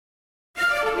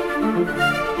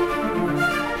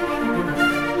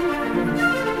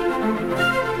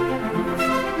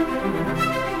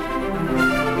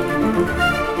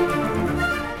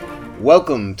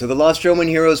Welcome to the Lost Roman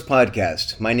Heroes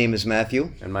podcast. My name is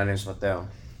Matthew. And my name is Mateo.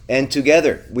 And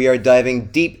together we are diving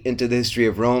deep into the history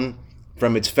of Rome,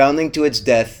 from its founding to its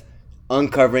death,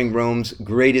 uncovering Rome's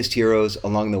greatest heroes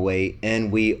along the way, and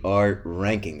we are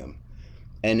ranking them.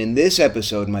 And in this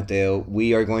episode, Mateo,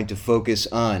 we are going to focus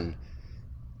on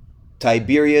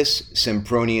Tiberius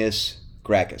Sempronius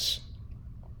Gracchus.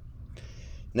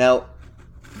 Now,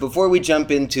 before we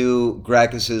jump into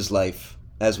Gracchus's life,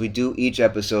 as we do each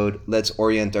episode, let's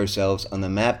orient ourselves on the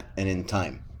map and in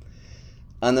time.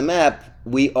 On the map,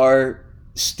 we are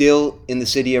still in the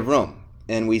city of Rome.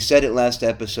 And we said it last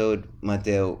episode,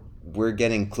 Mateo, we're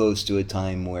getting close to a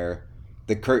time where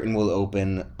the curtain will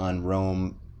open on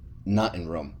Rome, not in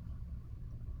Rome.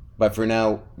 But for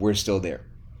now, we're still there.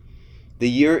 The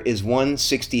year is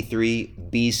 163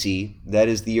 BC. That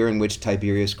is the year in which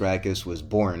Tiberius Gracchus was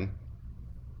born.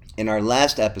 In our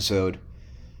last episode,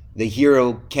 the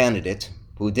hero candidate,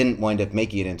 who didn't wind up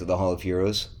making it into the Hall of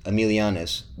Heroes,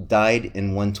 Aemilianus, died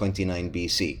in 129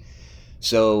 BC.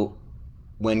 So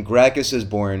when Gracchus is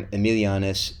born,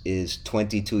 Aemilianus is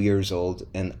 22 years old,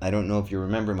 and I don't know if you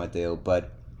remember, Mateo,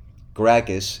 but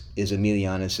Gracchus is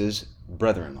Aemilianus's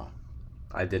brother-in-law.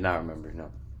 I did not remember, no.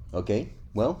 Okay,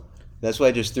 well, that's why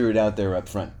I just threw it out there up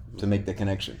front, to make the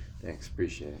connection. Thanks,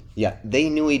 appreciate it. Yeah, they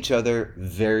knew each other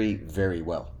very, very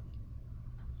well.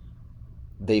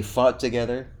 They fought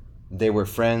together, they were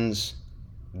friends,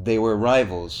 they were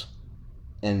rivals,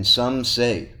 and some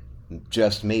say,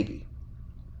 just maybe.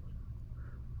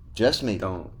 Just maybe.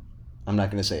 Don't. I'm not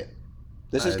going to say it.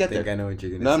 Let's just get there. I know what you're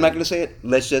going to say. No, I'm not going to say it.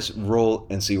 Let's just roll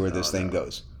and see where this thing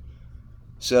goes.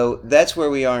 So that's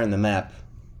where we are in the map.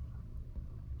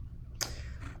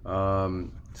 So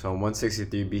in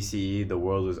 163 BCE, the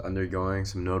world was undergoing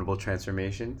some notable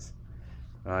transformations.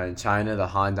 In China, the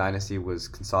Han Dynasty was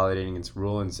consolidating its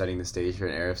rule and setting the stage for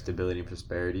an era of stability and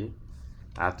prosperity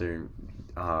after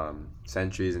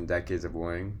centuries and decades of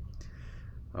warring.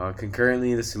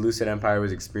 Concurrently, the Seleucid Empire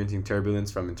was experiencing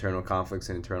turbulence from internal conflicts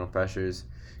and internal pressures,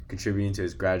 contributing to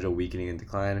its gradual weakening and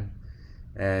decline.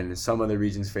 And some other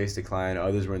regions faced decline,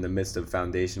 others were in the midst of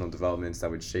foundational developments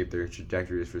that would shape their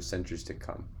trajectories for centuries to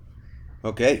come.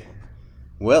 Okay.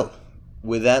 Well,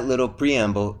 with that little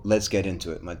preamble, let's get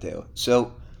into it, Mateo.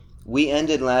 So, we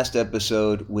ended last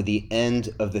episode with the end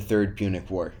of the Third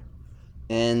Punic War.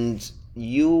 And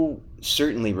you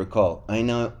certainly recall, I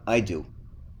know I do,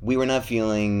 we were not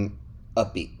feeling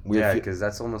upbeat. Because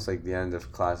that's almost like the end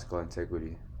of classical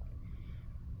antiquity.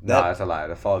 No, that's a lie.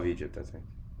 The fall of Egypt, I think.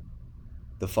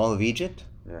 The fall of Egypt?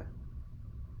 Yeah.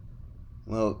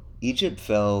 Well, Egypt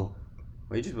fell...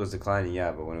 Well, Egypt was declining,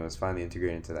 yeah, but when it was finally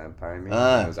integrated into the empire,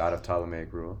 it was out of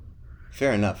Ptolemaic rule.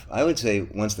 Fair enough. I would say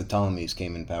once the Ptolemies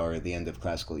came in power, the end of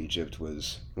classical Egypt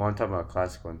was... Well, I'm talking about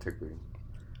classical antiquity.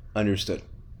 Understood.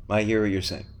 I hear what you're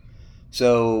saying.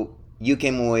 So, you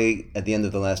came away at the end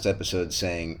of the last episode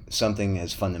saying something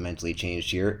has fundamentally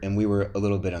changed here, and we were a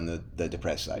little bit on the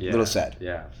depressed side, a little sad.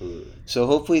 Yeah, absolutely. So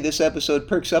hopefully this episode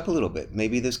perks up a little bit.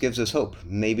 Maybe this gives us hope.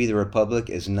 Maybe the Republic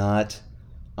is not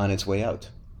on its way out.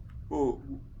 Well,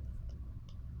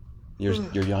 you're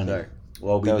yawning. Sorry.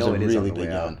 Well, we know it is on the way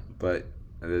yawn. out, but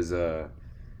there's a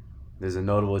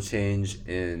notable change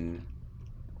in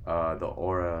the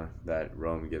aura that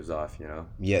Rome gives off, you know?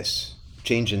 Yes.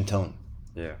 Change in tone.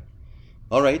 Yeah.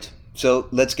 All right. So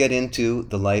let's get into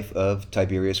the life of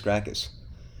Tiberius Gracchus.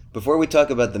 Before we talk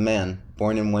about the man,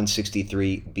 born in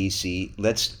 163 BC,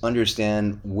 let's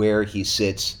understand where he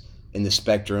sits in the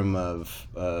spectrum of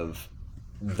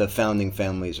the founding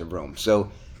families of Rome.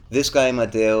 So this guy,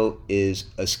 Mateo, is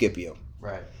a Scipio.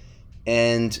 Right.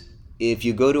 And if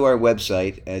you go to our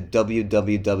website at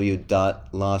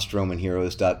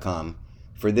www.lostromanheroes.com,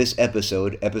 for this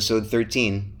episode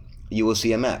 13, you will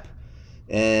see a map.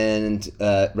 And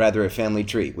rather a family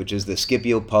tree, which is the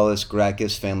Scipio Paulus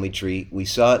Gracchus family tree. We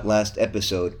saw it last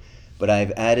episode, but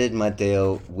I've added,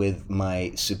 Mateo, with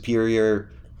my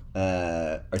superior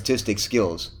artistic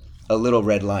skills, a little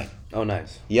red line. Oh,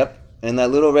 nice. Yep. And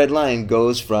that little red line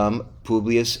goes from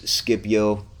Publius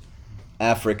Scipio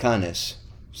Africanus,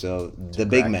 so the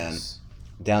big man,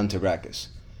 down to Gracchus.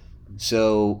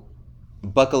 So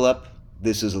buckle up.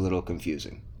 This is a little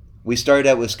confusing. We started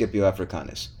out with Scipio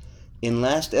Africanus. In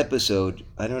last episode,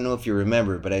 I don't know if you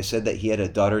remember, but I said that he had a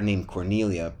daughter named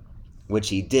Cornelia, which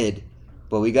he did,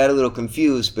 but we got a little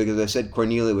confused because I said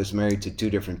Cornelia was married to two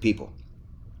different people.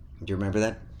 Do you remember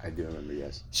that? I do remember,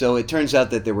 yes. So it turns out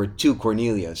that there were two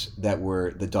Cornelias that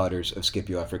were the daughters of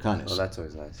Scipio Africanus. Oh, that's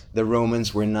always nice. The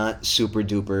Romans were not super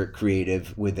duper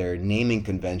creative with their naming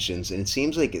conventions, and it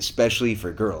seems like especially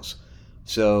for girls.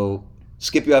 So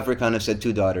Scipio Africanus had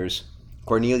two daughters,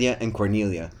 Cornelia and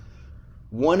Cornelia.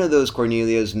 One of those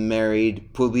Cornelias married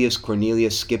Publius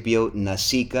Cornelius Scipio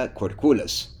Nasica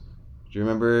Corculus. Do you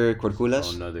remember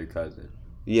Corculus? Oh, another cousin.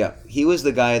 Yeah, he was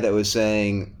the guy that was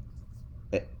saying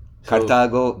So,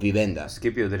 Carthago vivenda.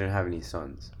 Scipio didn't have any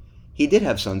sons. He did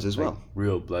have sons as Like, well.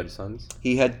 real blood sons?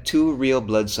 He had two real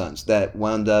blood sons that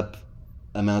wound up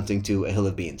amounting to a hill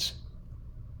of beans.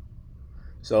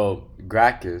 So,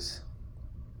 Gracchus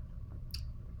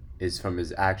is from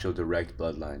his actual direct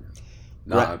bloodline.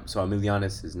 So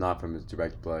Emilianus is not from his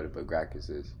direct blood, but Gracchus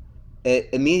is.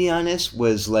 Emilianus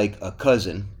was like a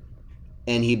cousin,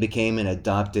 and he became an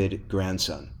adopted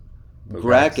grandson. But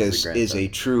Gracchus grandson. is a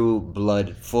true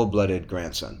blood, full-blooded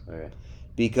grandson. Okay.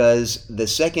 Because the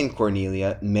second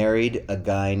Cornelia married a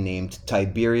guy named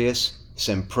Tiberius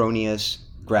Sempronius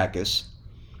Gracchus.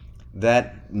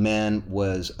 That man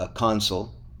was a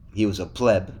consul. He was a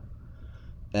pleb.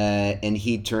 And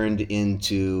he turned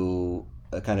into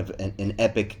a kind of an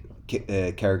epic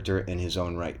character in his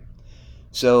own right.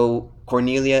 So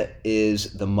Cornelia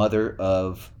is the mother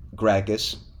of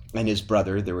Gracchus and his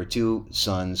brother. There were two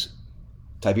sons,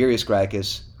 Tiberius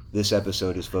Gracchus. This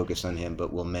episode is focused on him,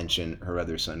 but we'll mention her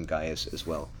other son, Gaius, as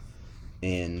well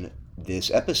in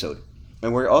this episode.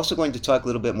 And we're also going to talk a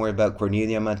little bit more about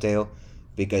Cornelia, Matteo,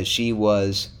 because she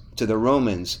was, to the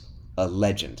Romans, a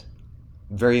legend.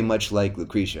 Very much like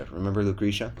Lucretia. Remember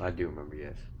Lucretia? I do remember,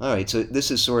 yes. All right, so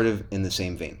this is sort of in the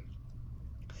same vein.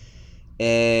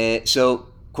 So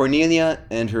Cornelia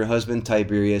and her husband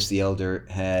Tiberius the Elder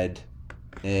had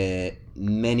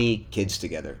many kids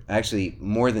together. Actually,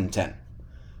 more than 10.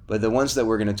 But the ones that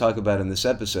we're going to talk about in this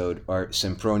episode are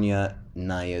Sempronia,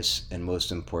 Gnaeus, and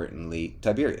most importantly,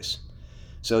 Tiberius.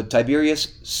 So Tiberius,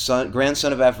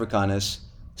 grandson of Africanus,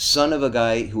 son of a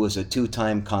guy who was a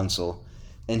two-time consul,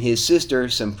 and his sister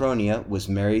Sempronia was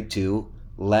married to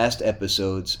last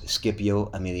episode's Scipio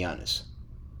Aemilianus.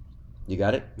 You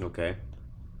got it? Okay.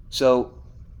 So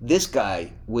this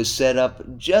guy was set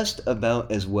up just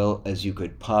about as well as you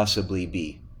could possibly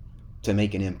be to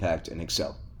make an impact and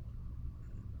excel.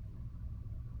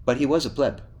 But he was a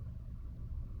pleb.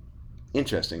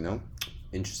 Interesting, no?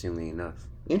 Interestingly enough.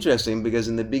 Interesting, because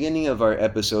in the beginning of our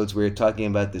episodes, we were talking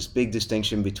about this big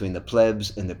distinction between the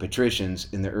plebs and the patricians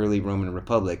in the early Roman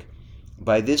Republic.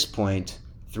 By this point,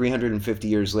 350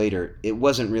 years later, it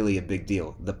wasn't really a big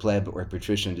deal, the pleb or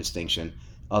patrician distinction,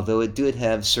 although it did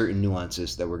have certain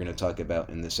nuances that we're going to talk about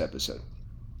in this episode.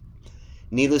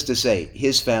 Needless to say,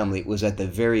 his family was at the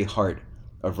very heart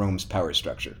of Rome's power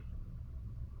structure.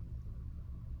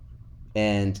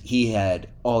 And he had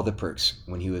all the perks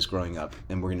when he was growing up,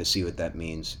 and we're going to see what that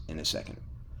means in a second.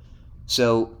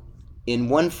 So, in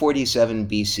 147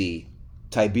 BC,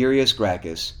 Tiberius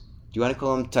Gracchus, do you want to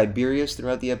call him Tiberius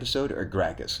throughout the episode, or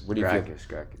Gracchus? What do you Gracchus.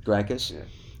 feel? Gracchus? Yeah.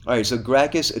 All right, so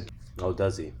Gracchus... Oh,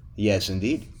 does he? Yes,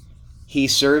 indeed. He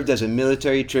served as a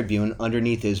military tribune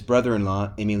underneath his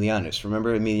brother-in-law, Aemilianus.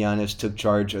 Remember, Aemilianus took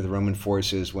charge of the Roman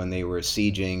forces when they were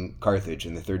sieging Carthage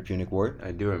in the Third Punic War?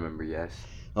 I do remember, yes.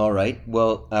 All right.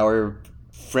 Well, our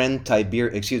friend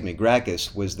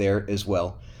Gracchus was there as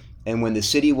well. And when the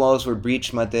city walls were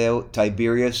breached, Matteo,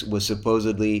 Tiberius was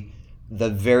supposedly the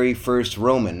very first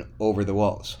Roman over the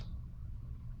walls.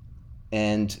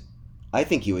 And I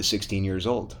think he was 16 years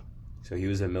old. So he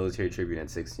was a military tribune at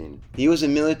 16. He was a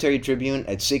military tribune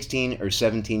at 16 or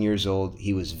 17 years old.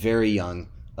 He was very young.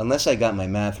 Unless I got my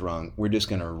math wrong, we're just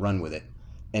going to run with it.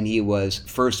 And he was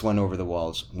first one over the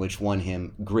walls, which won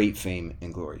him great fame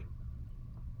and glory.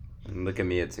 And look at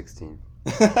me at 16.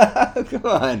 Come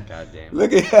on. God damn.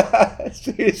 Look at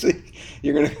seriously.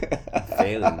 You're going to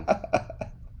Failing.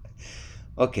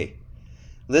 Okay.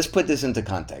 Let's put this into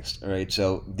context. All right.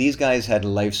 So these guys had a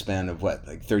lifespan of what,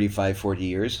 like 35, 40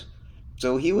 years?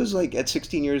 So he was like at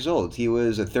 16 years old. He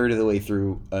was a third of the way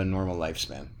through a normal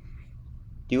lifespan.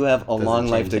 You have a long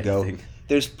life to go.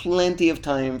 There's plenty of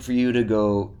time for you to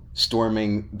go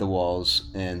storming the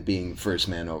walls and being first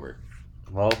man over.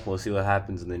 Well, we'll see what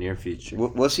happens in the near future.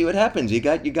 We'll see what happens. You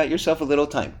got yourself a little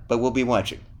time, but we'll be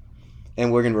watching.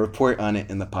 And we're going to report on it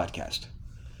in the podcast.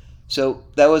 So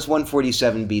that was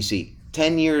 147 BC.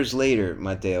 10 years later,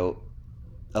 Matteo,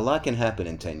 a lot can happen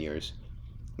in 10 years.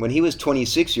 When he was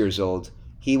 26 years old,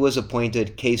 he was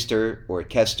appointed quaestor or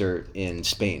quaestor in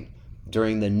Spain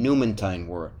during the Numantine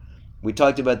War. We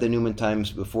talked about the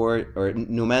Numantines before, or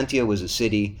Numantia was a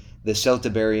city. The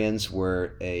Celtiberians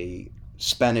were a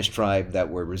Spanish tribe that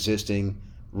were resisting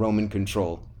Roman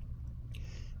control.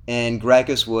 And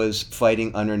Gracchus was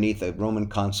fighting underneath a Roman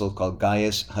consul called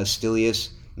Gaius Hostilius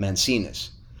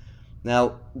Mancinus.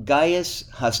 Now, Gaius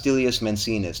Hostilius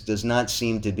Mancinus does not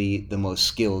seem to be the most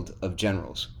skilled of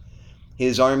generals.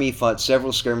 His army fought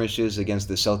several skirmishes against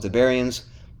the Celtiberians.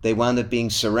 They wound up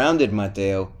being surrounded,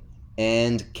 Matteo,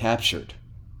 and captured.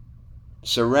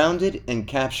 Surrounded and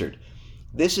captured.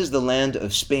 This is the land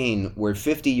of Spain where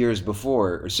 50 years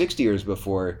before, or 60 years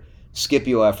before,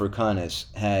 Scipio Africanus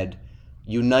had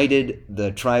united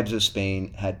the tribes of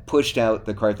Spain, had pushed out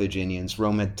the Carthaginians.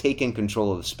 Rome had taken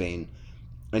control of Spain.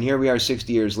 And here we are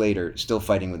 60 years later, still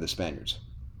fighting with the Spaniards.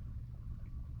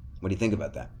 What do you think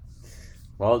about that?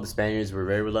 Well, the Spaniards were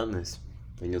very relentless,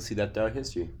 and you'll see that throughout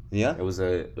history. Yeah? It was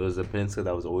a peninsula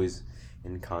that was always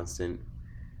in constant,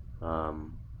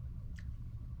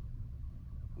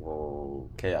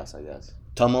 chaos, I guess.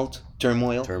 Tumult,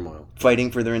 turmoil,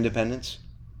 fighting for their independence.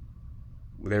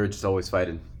 They were just always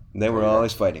fighting. They were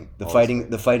always fighting.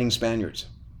 The fighting Spaniards.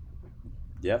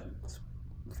 Yep,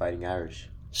 fighting Irish.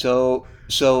 So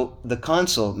the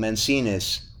consul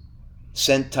Mancinus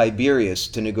sent Tiberius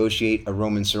to negotiate a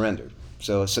Roman surrender.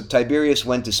 So Tiberius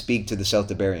went to speak to the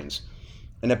Celtiberians,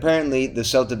 and apparently the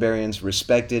Celtiberians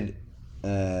respected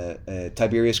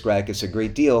Tiberius Gracchus a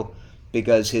great deal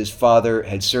because his father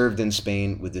had served in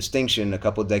Spain with distinction a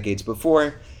couple decades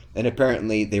before, and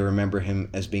apparently they remember him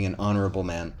as being an honorable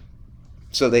man.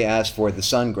 So they asked for the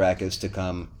son Gracchus to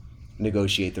come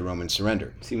negotiate the Roman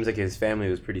surrender. Seems like his family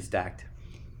was pretty stacked.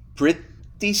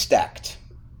 Pretty stacked.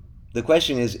 The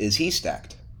question is he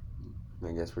stacked?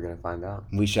 I guess we're going to find out.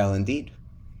 We shall indeed.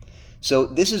 So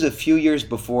this is a few years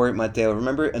before Matteo.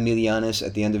 Remember Aemilianus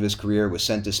at the end of his career was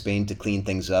sent to Spain to clean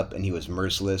things up, and he was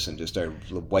merciless and just started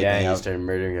wiping out. Yeah, he started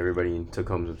murdering everybody and took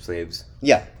home some slaves.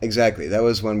 Yeah, exactly. That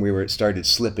was when we started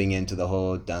slipping into the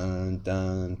whole dun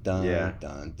dun dun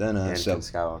dun dun. Anakin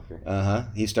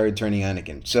Skywalker. He started turning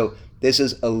Anakin. So this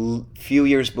is a few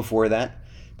years before that.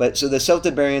 But so the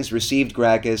Celtiberians received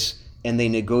Gracchus, and they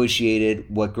negotiated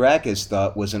what Gracchus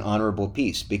thought was an honorable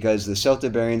peace, because the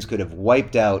Celtiberians could have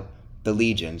wiped out the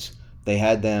legions. They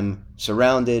had them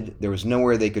surrounded. There was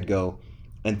nowhere they could go.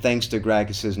 And thanks to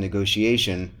Gracchus's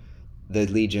negotiation, the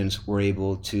legions were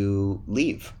able to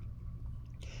leave.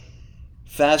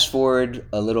 Fast forward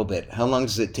a little bit. How long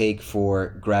does it take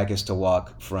for Gracchus to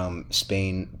walk from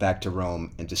Spain back to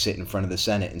Rome and to sit in front of the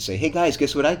Senate and say, hey guys,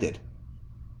 guess what I did?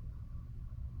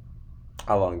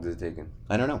 How long did it take him?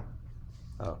 I don't know.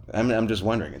 Oh. I'm just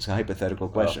wondering. It's a hypothetical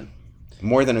question.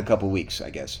 More than a couple weeks,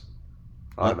 I guess.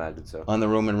 I imagine so. On the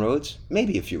Roman roads?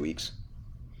 Maybe a few weeks.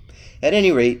 At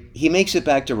any rate, he makes it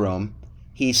back to Rome.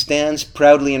 He stands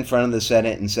proudly in front of the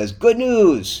Senate and says, good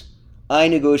news! I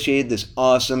negotiated this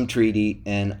awesome treaty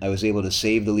and I was able to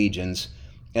save the legions.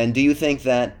 And do you think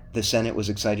that the Senate was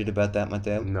excited about that,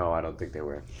 Matteo? No, I don't think they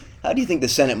were. How do you think the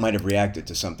Senate might have reacted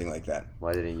to something like that?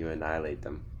 Why didn't you annihilate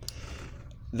them?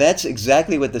 That's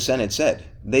exactly what the Senate said.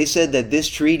 They said that this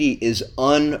treaty is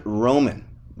un-Roman.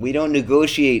 We don't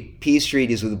negotiate peace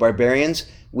treaties with barbarians.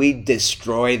 We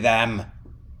destroy them.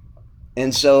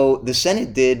 And so the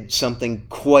Senate did something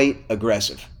quite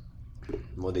aggressive.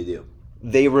 What'd they do?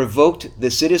 They revoked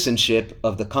the citizenship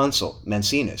of the consul,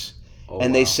 Mancinus.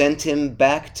 And they sent him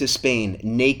back to Spain,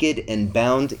 naked and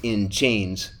bound in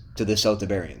chains, to the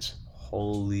Celtiberians.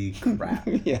 Holy crap.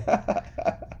 Yeah.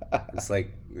 It's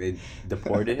like they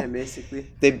deported him, basically?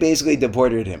 They basically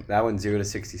deported him. That went 0 to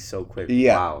 60 so quick.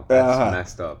 Yeah. Wow, that's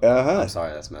messed up. I'm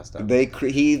sorry, that's messed up. They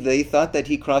thought that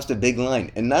he crossed a big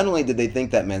line. And not only did they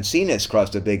think that Mancinus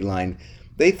crossed a big line,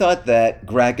 they thought that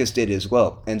Gracchus did as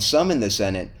well. And some in the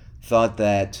Senate thought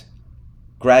that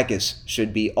Gracchus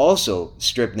should be also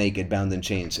stripped naked, bound in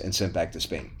chains, and sent back to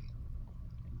Spain.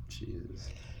 Jesus.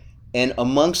 And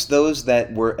amongst those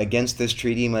that were against this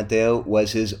treaty, Matteo,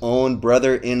 was his own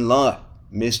brother-in-law,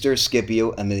 Mr.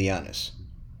 Scipio Aemilianus.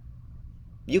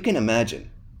 You can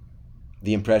imagine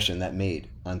the impression that made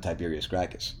on Tiberius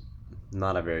Gracchus.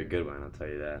 Not a very good one, I'll tell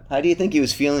you that. How do you think he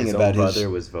was feeling about his brother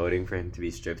was voting for him to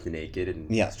be stripped naked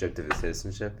and stripped of his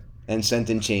citizenship? And sent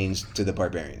in chains to the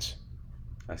barbarians.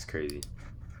 That's crazy.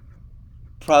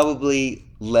 Probably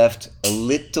left a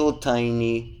little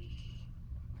tiny...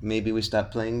 Maybe we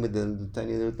stop playing with the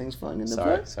tiny little things flying in the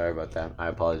floor? Sorry about that. I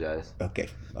apologize. Okay.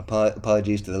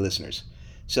 Apologies to the listeners.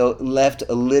 So left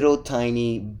a little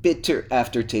tiny bitter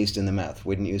aftertaste in the mouth,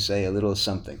 wouldn't you say? A little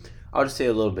something. I'll just say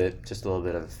a little bit. Just a little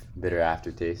bit of bitter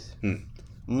aftertaste.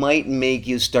 Might make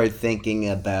you start thinking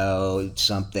about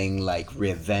something like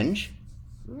revenge?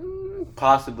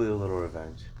 Possibly a little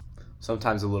revenge.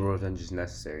 Sometimes a little revenge is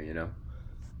necessary, you know?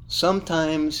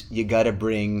 Sometimes you gotta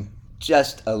bring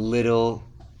just a little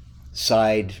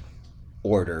side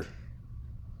order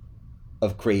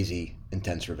of crazy,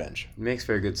 intense revenge. It makes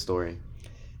for a good story.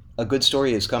 A good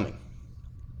story is coming.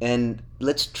 And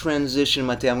let's transition,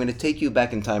 Mateo. I'm going to take you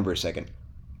back in time for a second.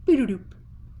 Be-do-doop,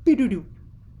 be-do-doop,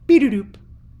 be-do-doop.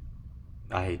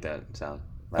 I hate that sound.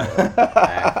 I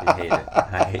actually hate it.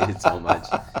 I hate it so much.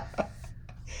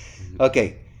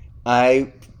 Okay,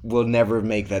 I will never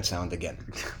make that sound again.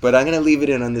 But I'm going to leave it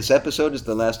in on this episode. It's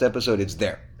the last episode. It's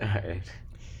there. All right.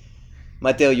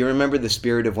 Mateo, you remember the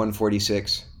spirit of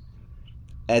 146?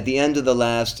 At the end of the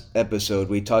last episode,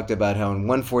 we talked about how in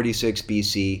 146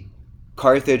 BC,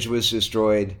 Carthage was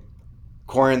destroyed,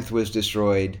 Corinth was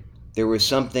destroyed. There was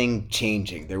something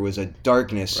changing. There was a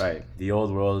darkness. Right. The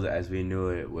old world as we knew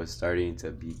it was starting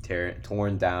to be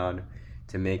torn down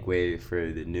to make way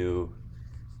for the new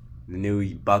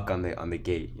buck on the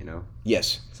gate, you know?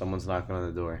 Yes. Someone's knocking on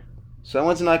the door.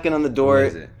 Someone's knocking on the door. Who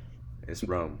is it? It's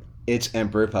Rome. It's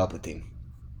Emperor Palpatine.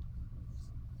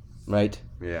 Right?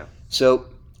 Yeah. So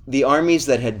the armies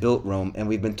that had built Rome, and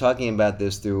we've been talking about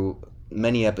this through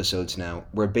many episodes now,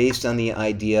 were based on the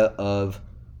idea of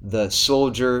the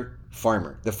soldier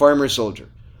farmer, the farmer soldier.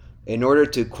 In order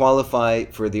to qualify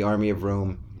for the army of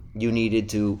Rome, you needed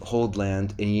to hold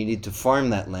land and you needed to farm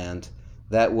that land.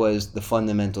 That was the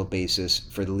fundamental basis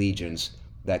for the legions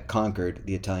that conquered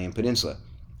the Italian peninsula.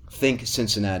 Think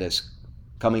Cincinnatus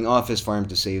coming off his farm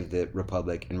to save the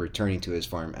Republic and returning to his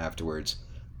farm afterwards.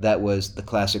 That was the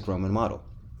classic Roman model.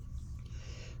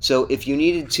 So if you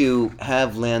needed to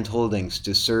have land holdings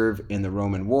to serve in the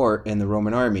Roman war, in the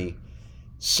Roman army,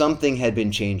 something had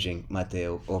been changing,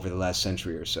 Matteo, over the last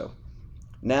century or so.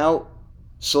 Now,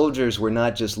 soldiers were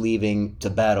not just leaving to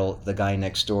battle the guy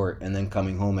next door and then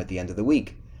coming home at the end of the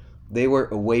week. They were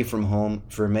away from home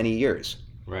for many years.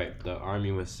 Right. The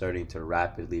army was starting to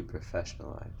rapidly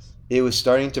professionalize. It was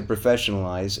starting to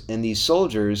professionalize, and these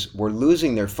soldiers were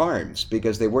losing their farms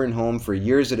because they weren't home for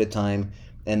years at a time,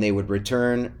 and they would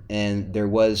return, and there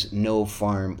was no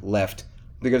farm left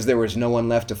because there was no one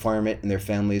left to farm it, and their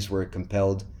families were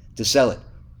compelled to sell it.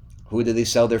 Who did they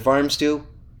sell their farms to?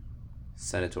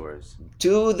 Senators.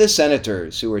 To the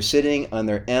senators, who were sitting on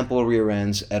their ample rear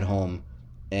ends at home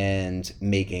and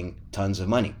making tons of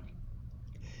money.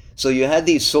 So you had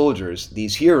these soldiers,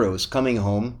 these heroes, coming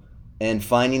home and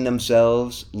finding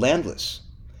themselves landless.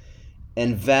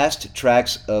 And vast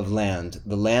tracts of land,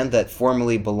 the land that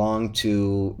formerly belonged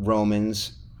to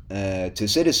Romans, to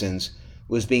citizens,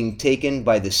 was being taken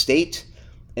by the state,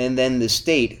 and then the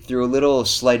state, through a little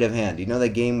sleight of hand. You know that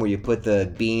game where you put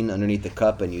the bean underneath the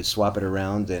cup and you swap it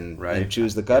around and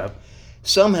choose the cup? Yep.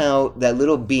 Somehow, that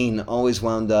little bean always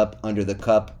wound up under the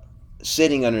cup,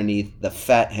 sitting underneath the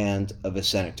fat hand of a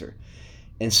senator.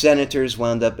 And senators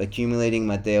wound up accumulating,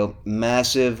 Matteo,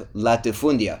 massive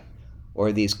latifundia,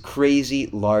 or these crazy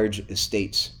large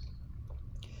estates.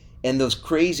 And those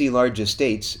crazy large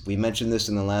estates, we mentioned this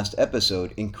in the last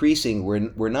episode, increasing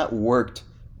were not worked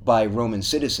by Roman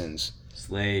citizens.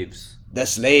 Slaves. The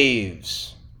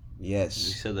slaves. Yes.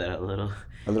 You said that a little.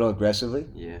 A little aggressively?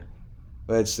 Yeah.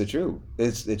 But it's the truth.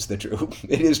 It's the truth.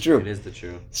 It is true. It is the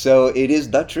truth. So it is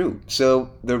the truth. So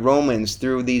the Romans,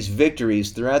 through these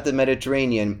victories throughout the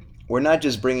Mediterranean, were not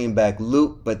just bringing back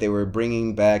loot, but they were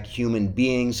bringing back human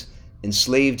beings,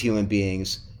 enslaved human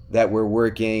beings that were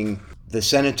working the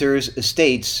senators'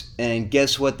 estates. And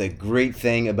guess what the great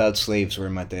thing about slaves were,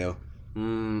 Matteo?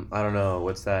 I don't know.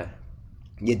 What's that?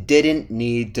 You didn't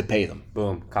need to pay them.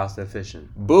 Boom. Cost efficient.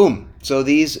 Boom. So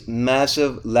these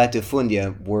massive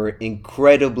latifundia were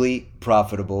incredibly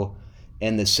profitable,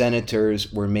 and the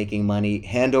senators were making money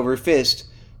hand over fist,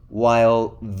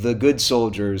 while the good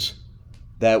soldiers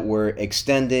that were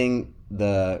extending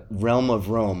the realm of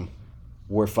Rome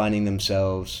were finding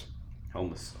themselves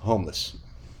homeless.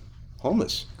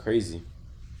 Crazy.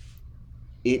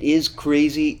 It is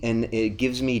crazy, and it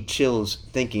gives me chills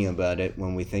thinking about it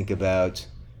when we think about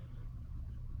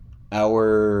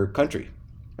our country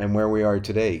and where we are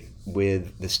today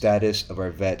with the status of our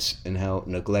vets and how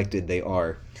neglected they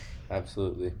are.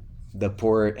 Absolutely. The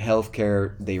poor health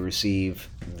care they receive.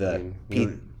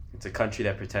 It's a country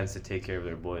that pretends to take care of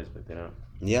their boys, but they don't.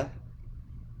 Yeah.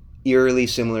 Eerily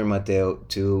similar, Matteo,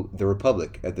 to the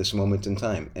Republic at this moment in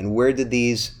time. And where did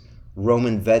these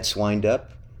Roman vets wind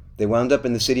up? They wound up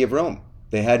in the city of Rome.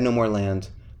 They had no more land,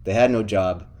 they had no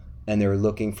job, and they were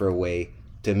looking for a way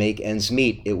to make ends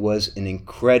meet. It was an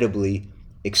incredibly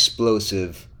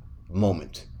explosive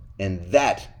moment. And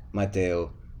that,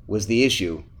 Matteo, was the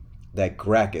issue that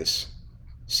Gracchus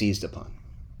seized upon.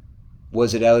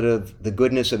 Was it out of the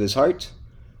goodness of his heart,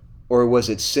 or was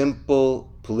it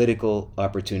simple political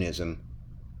opportunism?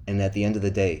 And at the end of the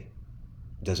day,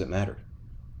 does it matter?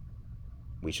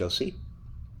 We shall see.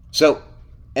 So,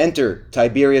 enter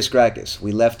Tiberius Gracchus.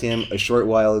 We left him a short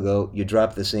while ago. You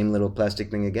dropped the same little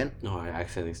plastic thing again? No, I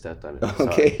accidentally stepped on it.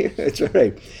 Okay, that's all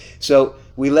right. So,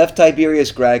 we left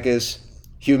Tiberius Gracchus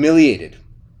humiliated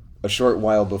a short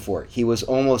while before. He was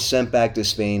almost sent back to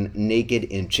Spain, naked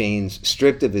in chains,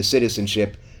 stripped of his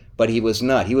citizenship, but he was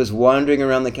not. He was wandering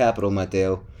around the capital,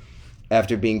 Matteo,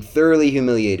 after being thoroughly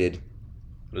humiliated.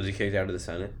 Was he kicked out of the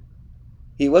Senate?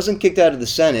 He wasn't kicked out of the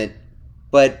Senate,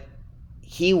 but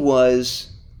he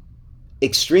was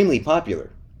extremely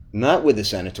popular. Not with the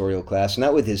senatorial class,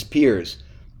 not with his peers,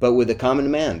 but with the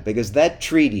common man. Because that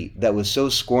treaty that was so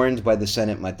scorned by the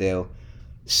Senate, Matteo,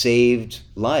 saved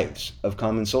lives of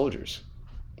common soldiers.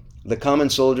 The common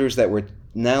soldiers that were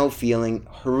now feeling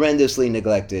horrendously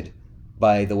neglected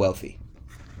by the wealthy,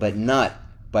 but not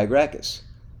by Gracchus.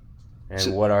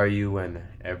 And what are you when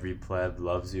every pleb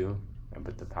loves you,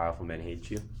 but the powerful men hate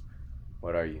you?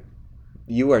 What are you?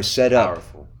 You are set up.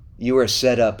 Powerful. You are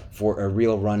set up for a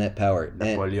real run at power.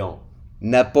 Napoleon.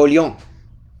 Napoleon.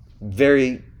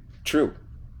 Very true.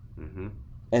 Mm-hmm.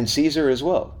 And Caesar as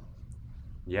well.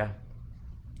 Yeah.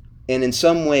 And in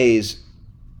some ways,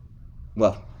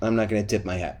 well, I'm not going to tip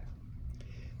my hat.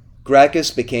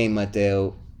 Gracchus became,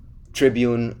 Matteo,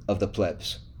 tribune of the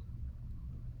plebs.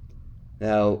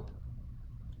 Now,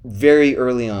 very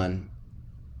early on,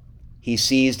 he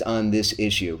seized on this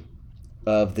issue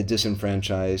of the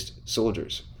disenfranchised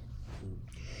soldiers.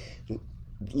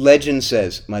 Legend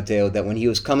says, Matteo, that when he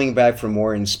was coming back from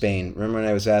war in Spain, remember when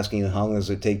I was asking you how long does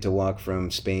it take to walk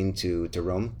from Spain to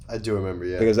Rome? I do remember,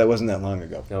 yeah. Because that wasn't that long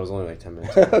ago. That was only like 10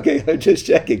 minutes. Okay, I'm just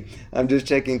checking. I'm just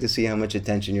checking to see how much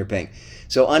attention you're paying.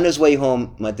 So on his way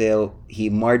home, Matteo,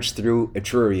 he marched through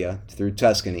Etruria, through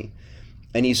Tuscany,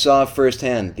 and he saw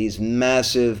firsthand these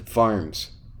massive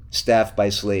farms staffed by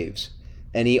slaves.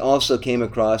 And he also came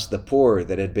across the poor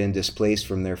that had been displaced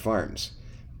from their farms.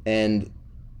 And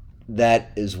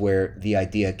that is where the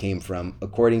idea came from,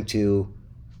 according to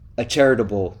a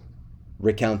charitable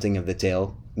recounting of the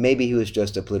tale. Maybe he was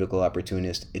just a political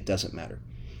opportunist. It doesn't matter.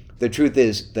 The truth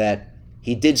is that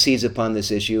he did seize upon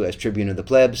this issue as tribune of the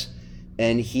plebs,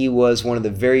 and he was one of the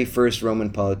very first Roman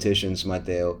politicians,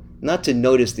 Matteo, not to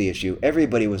notice the issue.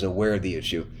 Everybody was aware of the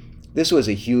issue. This was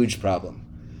a huge problem.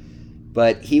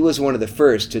 But he was one of the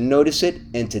first to notice it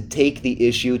and to take the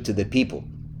issue to the people.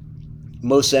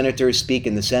 Most senators speak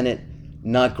in the Senate,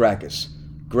 not Gracchus.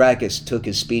 Gracchus took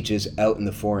his speeches out in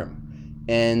the forum.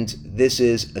 And this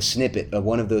is a snippet of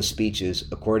one of those speeches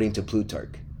according to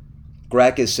Plutarch.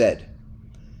 Gracchus said,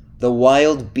 "The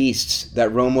wild beasts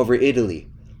that roam over Italy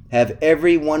have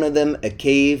every one of them a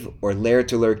cave or lair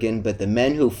to lurk in, but the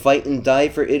men who fight and die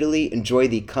for Italy enjoy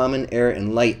the common air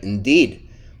and light, indeed,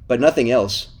 but nothing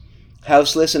else.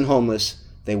 Houseless and homeless,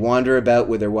 they wander about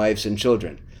with their wives and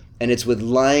children. And it's with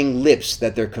lying lips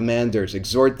that their commanders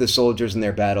exhort the soldiers in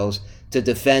their battles to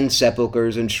defend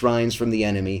sepulchres and shrines from the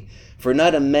enemy, for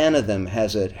not a man of them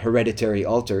has a hereditary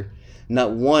altar,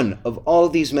 not one of all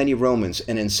these many Romans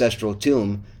an ancestral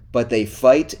tomb, but they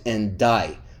fight and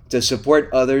die to support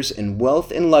others in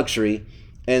wealth and luxury,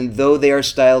 and though they are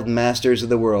styled masters of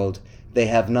the world, they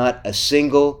have not a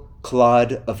single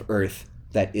clod of earth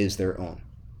that is their own."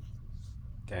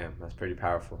 Damn, that's pretty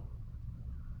powerful.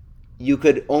 You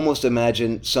could almost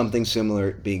imagine something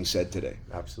similar being said today.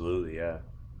 Absolutely, yeah.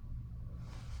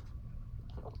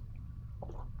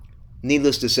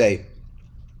 Needless to say,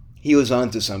 he was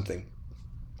onto something.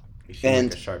 He seemed And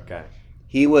like a sharp guy.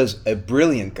 he was a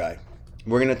brilliant guy.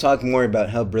 We're going to talk more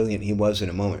about how brilliant he was in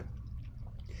a moment.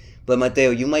 But Matteo,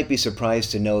 you might be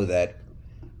surprised to know that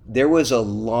there was a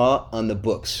law on the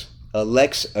books, a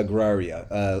lex agraria,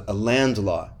 a land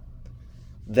law,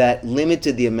 that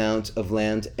limited the amount of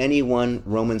land any one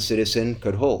Roman citizen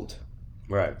could hold.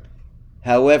 Right.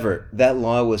 However, that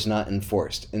law was not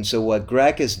enforced. And so what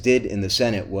Gracchus did in the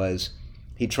Senate was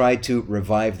he tried to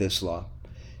revive this law.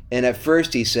 And at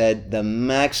first he said the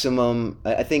maximum,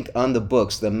 I think on the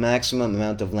books, the maximum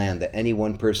amount of land that any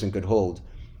one person could hold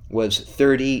was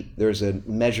 30, there's a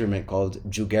measurement called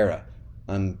jugera.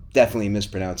 I'm definitely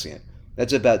mispronouncing it.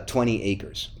 That's about 20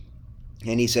 acres.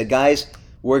 And he said, guys,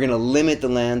 we're going to limit the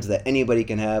land that anybody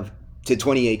can have to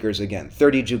 20 acres again,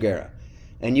 30 jugera.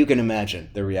 And you can imagine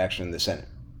the reaction in the Senate.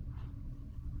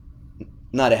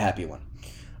 Not a happy one.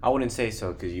 I wouldn't say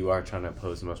so, because you are trying to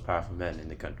oppose the most powerful men in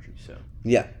the country, so.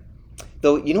 Yeah.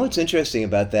 Though, you know what's interesting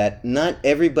about that? Not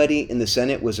everybody in the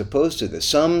Senate was opposed to this.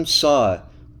 Some saw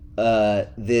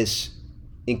this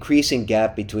increasing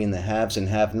gap between the haves and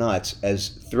have-nots as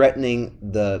threatening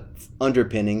the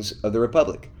underpinnings of the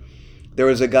Republic. There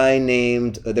was a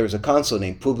consul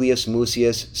named Publius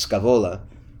Mucius Scaevola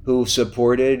who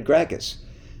supported Gracchus.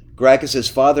 Gracchus's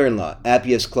father-in-law,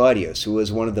 Appius Claudius, who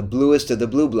was one of the bluest of the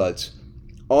blue bloods,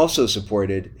 also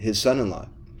supported his son-in-law.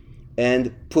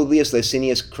 And Publius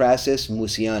Licinius Crassus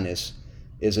Mucianus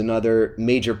is another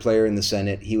major player in the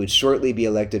Senate. He would shortly be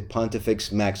elected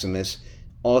Pontifex Maximus,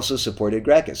 also supported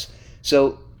Gracchus.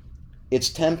 So it's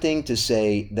tempting to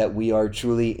say that we are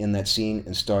truly in that scene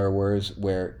in Star Wars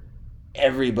where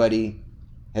everybody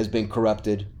has been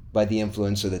corrupted by the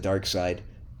influence of the dark side,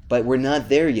 but we're not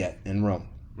there yet in Rome.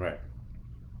 Right.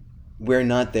 We're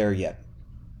not there yet.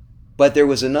 But there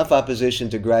was enough opposition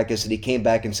to Gracchus that he came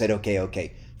back and said,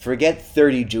 okay, forget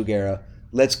 30 Jugera,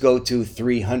 let's go to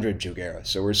 300 Jugera.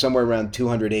 So we're somewhere around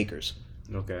 200 acres.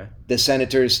 Okay. The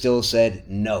senators still said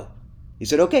no. He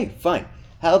said, okay, fine.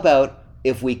 How about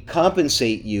if we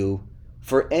compensate you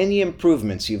for any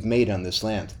improvements you've made on this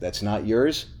land that's not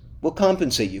yours? We'll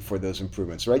compensate you for those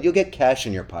improvements, right? You'll get cash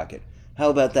in your pocket. How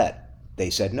about that? They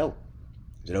said no.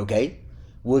 He said, okay,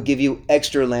 we'll give you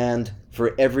extra land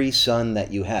for every son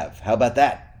that you have. How about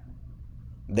that?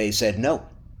 They said no.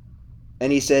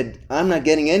 And he said, I'm not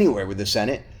getting anywhere with the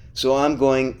Senate, so I'm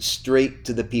going straight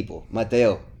to the people.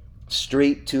 Matteo,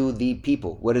 straight to the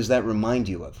people. What does that remind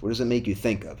you of? What does it make you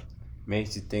think of?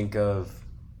 Makes you think of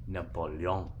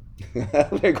Napoleon.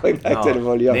 We're going back to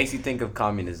Napoleon. Makes you think of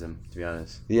communism, to be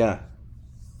honest. Yeah.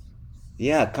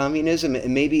 Yeah, communism,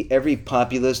 and maybe every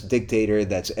populist dictator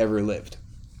that's ever lived.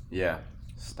 Yeah.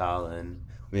 Stalin,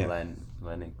 Yeah.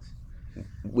 Lennox.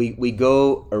 We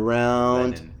go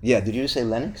around... Lenin. Yeah, did you just say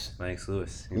Lennox? Lennox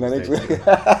Lewis. Lennox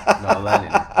No,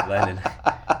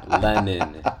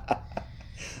 Lenin.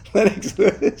 Lennox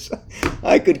Lewis.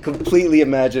 I could completely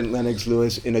imagine Lennox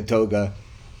Lewis in a toga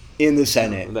in the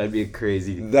Senate. That'd be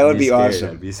crazy. That would be scared. awesome.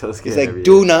 I'd be so scared. He's like,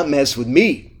 do not mess with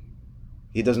me.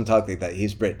 He doesn't talk like that.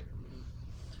 He's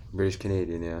British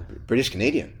Canadian, yeah. British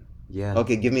Canadian. Yeah.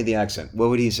 Okay, give me the accent. What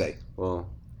would he say? Well,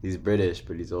 he's British,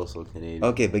 but he's also Canadian.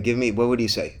 Okay, but what would he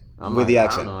say I'm with not- the I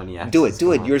accent? don't know any Do accents. it.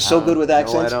 Come on. You're so good with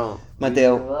accents. No, I don't.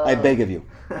 Mateo, I beg of you.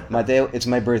 Mateo, it's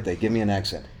my birthday. Give me an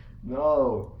accent.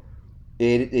 No.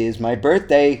 It is my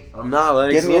birthday. I'm not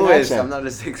Lennox Give me an Lewis. accent. I'm not a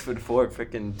 6'4",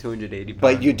 freaking 280 pound.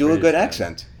 But you do a British good guy.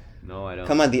 accent. No, I don't.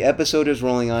 Come on, the episode is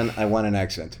rolling on. I want an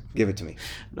accent. Give it to me.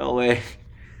 No way.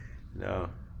 No.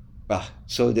 Ah,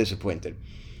 so disappointed.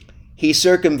 He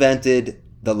circumvented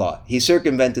the law. He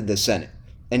circumvented the Senate.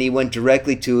 And he went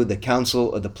directly to the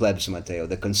Council of the Plebs, Matteo,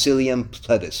 the Concilium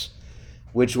Plebis,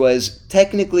 which was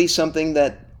technically something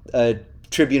that a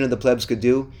tribune of the plebs could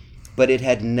do, but it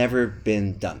had never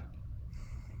been done.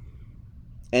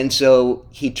 And so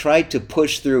he tried to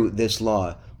push through this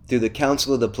law through the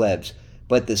Council of the Plebs,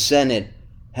 but the Senate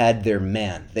had their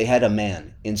man. They had a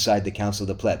man inside the Council of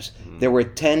the Plebs. There were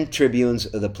 10 tribunes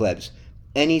of the plebs.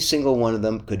 Any single one of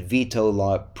them could veto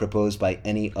law proposed by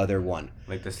any other one.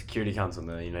 Like the Security Council in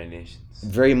the United Nations.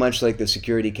 Very much like the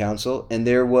Security Council. And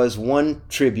there was one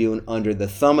tribune under the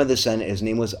thumb of the Senate. His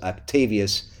name was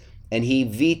Octavius, and he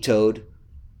vetoed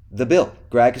the bill,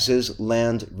 Gracchus's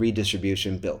land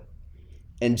redistribution bill.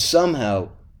 And somehow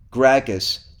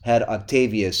Gracchus had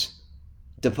Octavius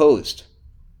deposed.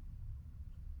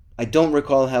 I don't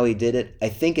recall how he did it. I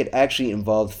think it actually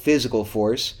involved physical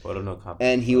force,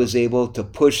 and he was able to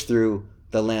push through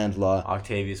the land law.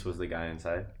 Octavius was the guy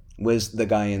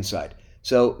inside.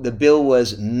 So the bill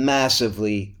was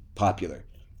massively popular.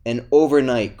 And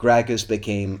overnight, Gracchus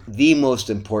became the most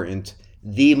important,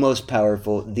 the most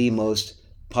powerful, the most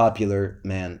popular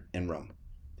man in Rome.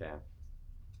 Damn.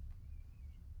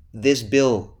 This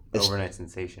bill is Overnight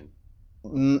sensation.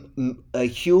 a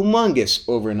humongous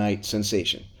overnight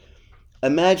sensation.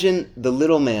 Imagine the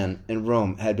little man in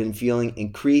Rome had been feeling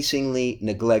increasingly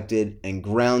neglected and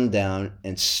ground down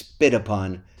and spit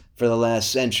upon for the last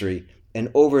century,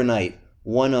 and overnight,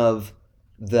 one of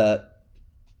the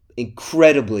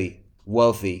incredibly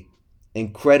wealthy,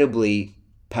 incredibly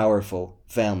powerful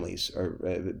families, or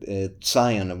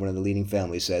scion of one of the leading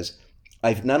families, says,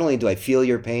 not only do I feel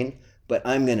your pain, but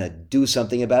I'm going to do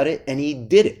something about it, and he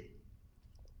did it.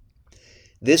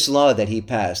 This law that he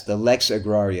passed, the Lex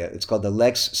Agraria, it's called the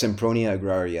Lex Sempronia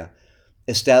Agraria,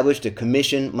 established a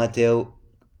commission, Matteo,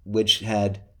 which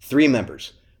had 3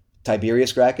 members: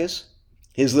 Tiberius Gracchus,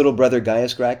 his little brother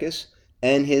Gaius Gracchus,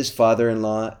 and his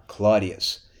father-in-law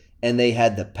Claudius. And they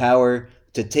had the power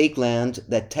to take land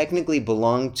that technically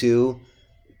belonged to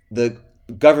the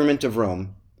government of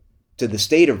Rome, to the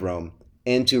state of Rome,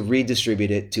 and to redistribute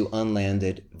it to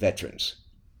unlanded veterans.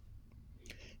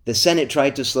 The Senate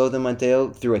tried to slow them, Matteo,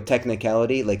 through a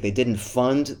technicality, like they didn't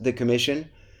fund the commission,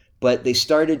 but they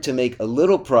started to make a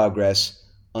little progress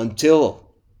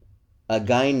until a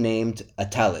guy named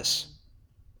Attalus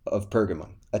of Pergamum,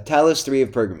 Attalus III of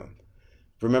Pergamum,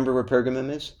 Remember where Pergamum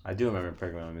is? I do remember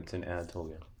Pergamum. It's in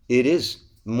Anatolia. It is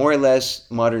more or less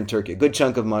modern Turkey, a good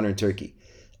chunk of modern Turkey.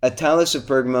 Attalus of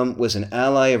Pergamum was an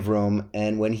ally of Rome,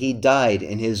 and when he died,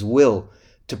 in his will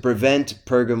to prevent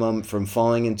Pergamum from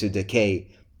falling into decay,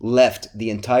 left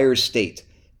the entire state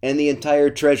and the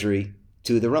entire treasury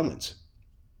to the Romans.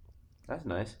 That's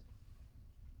nice.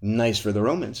 Nice for the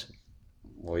Romans.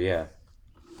 Well, yeah.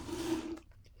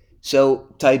 So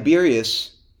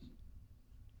Tiberius,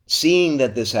 seeing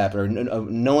that this happened, or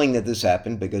knowing that this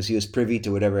happened, because he was privy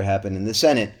to whatever happened in the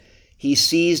Senate, he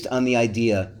seized on the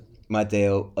idea,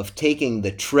 Matteo, of taking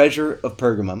the treasure of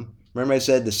Pergamum. Remember I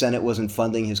said the Senate wasn't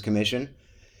funding his commission?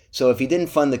 So if he didn't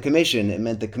fund the commission, it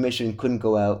meant the commission couldn't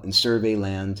go out and survey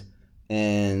land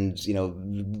and,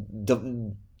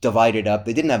 divide it up.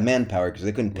 They didn't have manpower because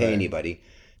they couldn't pay anybody.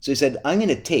 So he said, I'm going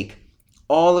to take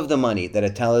all of the money that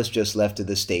Attalus just left to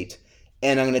the state,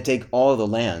 and I'm going to take all the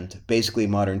land, basically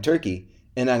modern Turkey,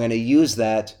 and I'm going to use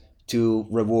that to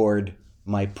reward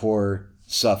my poor,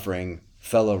 suffering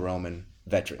fellow Roman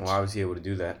veterans. Why was he able to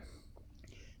do that?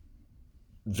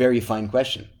 Very fine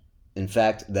question. In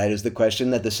fact, that is the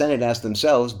question that the Senate asked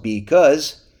themselves,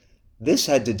 because this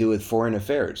had to do with foreign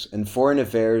affairs, and foreign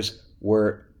affairs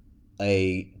were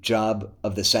a job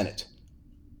of the Senate.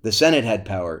 The Senate had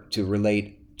power to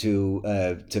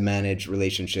manage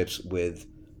relationships with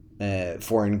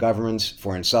foreign governments,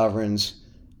 foreign sovereigns,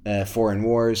 foreign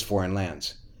wars, foreign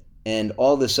lands. And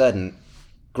all of a sudden,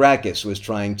 Gracchus was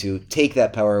trying to take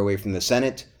that power away from the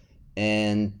Senate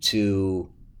and to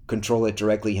control it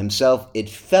directly himself. It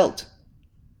felt,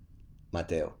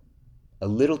 Matteo, a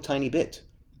little tiny bit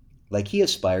like he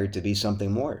aspired to be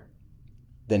something more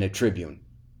than a tribune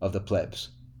of the plebs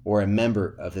or a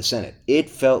member of the Senate. It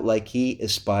felt like he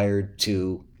aspired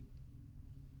to,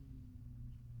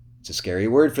 it's a scary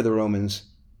word for the Romans,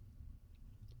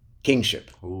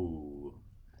 kingship. Ooh.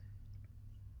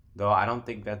 Though I don't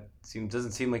think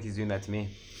doesn't seem like he's doing that to me.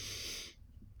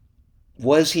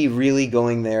 Was he really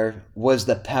going there? Was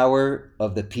the power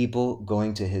of the people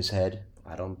going to his head?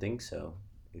 I don't think so.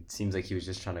 It seems like he was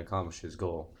just trying to accomplish his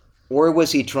goal. Or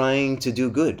was he trying to do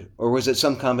good? Or was it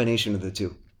some combination of the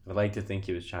two? I'd like to think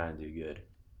he was trying to do good.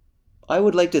 I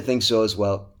would like to think so as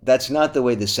well. That's not the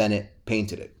way the Senate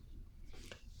painted it.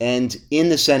 And in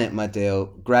the Senate, Matteo,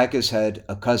 Gracchus had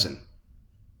a cousin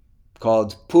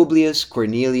called Publius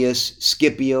Cornelius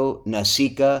Scipio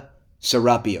Nasica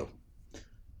Serapio.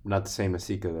 Not the same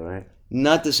Nasica, though, right?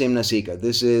 Not the same Nasica.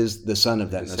 This is the son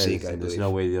of that Nasica, I believe. There's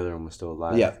no way the other one was still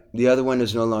alive. Yeah, the other one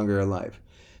is no longer alive.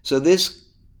 So this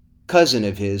cousin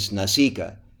of his,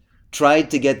 Nasica, tried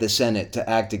to get the Senate to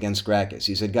act against Gracchus.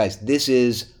 He said, guys, this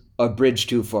is a bridge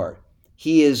too far.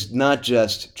 He is not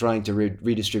just trying to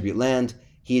redistribute land,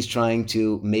 he's trying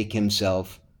to make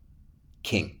himself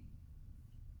king.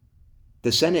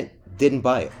 The Senate didn't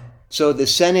buy it. So the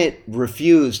Senate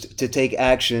refused to take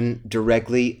action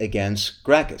directly against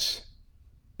Gracchus.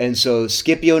 And so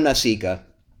Scipio Nasica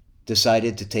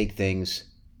decided to take things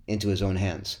into his own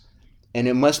hands. And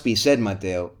it must be said,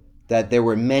 Matteo, that there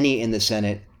were many in the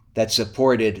Senate that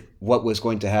supported what was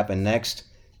going to happen next.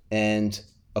 And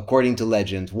according to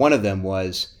legend, one of them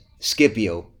was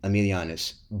Scipio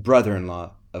Aemilianus,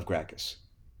 brother-in-law of Gracchus.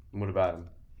 What about him?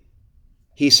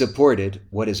 He supported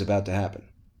what is about to happen.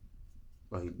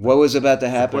 What was about to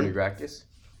happen? Supported Gracchus?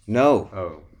 No.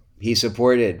 Oh. He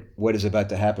supported what is about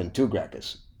to happen to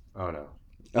Gracchus. Oh, no.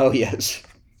 Oh, yes.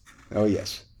 Oh,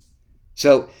 yes.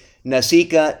 So,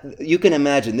 Nasica, you can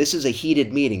imagine, this is a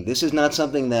heated meeting. This is not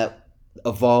something that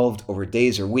evolved over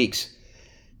days or weeks.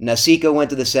 Nasica went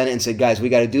to the Senate and said, guys, we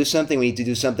got to do something. We need to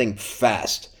do something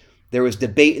fast. There was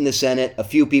debate in the Senate. A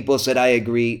few people said, I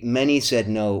agree. Many said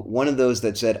no. One of those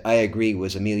that said, I agree,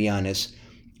 was Aemilianus.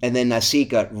 And then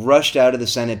Nasica rushed out of the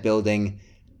Senate building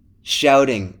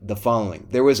shouting the following.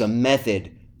 There was a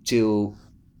method to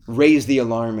raise the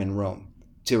alarm in Rome,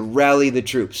 to rally the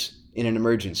troops in an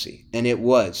emergency. And it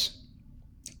was,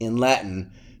 in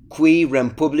Latin, qui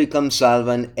rem publicum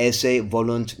salvan esse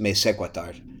volunt me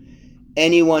sequatar.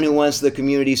 Anyone who wants the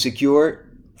community secure,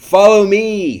 follow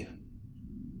me.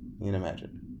 You can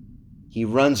imagine. He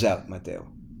runs out, Matteo.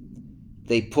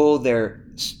 They pull their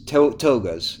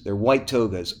togas, their white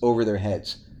togas, over their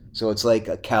heads. So it's like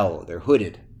a cowl. They're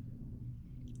hooded.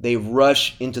 They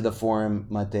rush into the forum,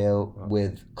 Matteo,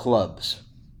 with clubs.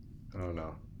 Oh,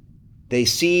 no. They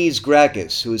seize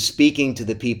Gracchus, who is speaking to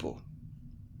the people,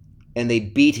 and they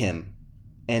beat him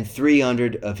and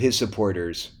 300 of his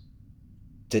supporters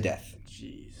to death.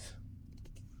 Jeez.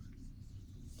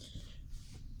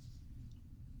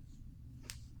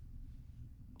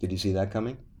 Did you see that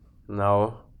coming?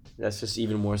 No. That's just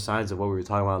even more signs of what we were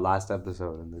talking about last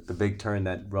episode and the big turn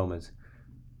that Romans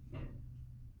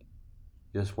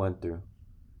just went through.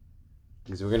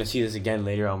 Because we're going to see this again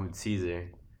later on with Caesar.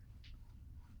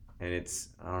 And it's,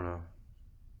 I don't know.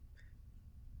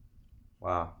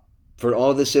 Wow. For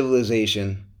all the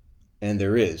civilization, and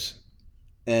there is,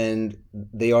 and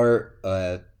they are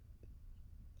a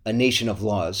nation of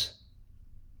laws,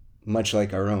 much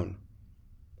like our own.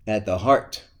 At the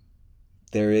heart,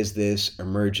 there is this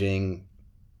emerging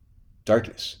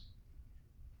darkness.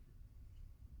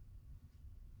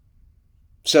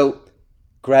 So,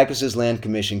 Gracchus's land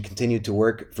commission continued to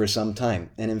work for some time,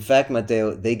 and in fact,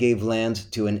 Matteo, they gave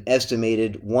land to an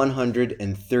estimated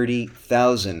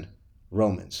 130,000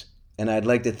 Romans, and I'd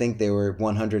like to think they were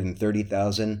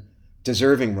 130,000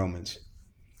 deserving Romans.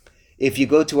 If you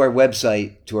go to our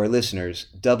website, to our listeners,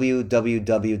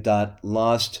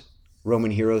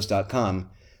 www.lostromanheroes.com,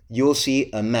 you'll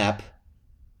see a map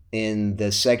in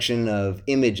the section of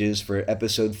images for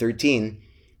episode 13,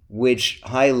 which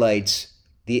highlights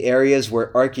the areas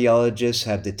where archaeologists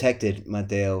have detected,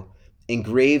 Matteo,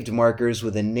 engraved markers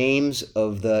with the names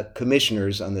of the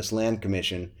commissioners on this land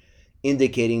commission,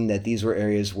 indicating that these were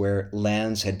areas where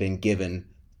lands had been given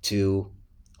to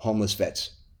homeless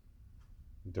vets.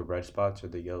 The red spots or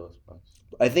the yellow spots?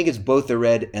 I think it's both the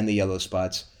red and the yellow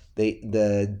spots.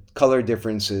 The color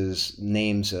differences,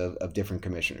 names of different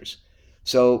commissioners.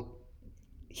 So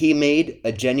he made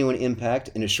a genuine impact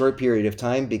in a short period of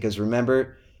time because,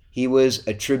 remember, he was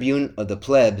a tribune of the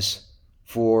plebs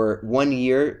for 1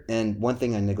 year. And one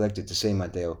thing I neglected to say,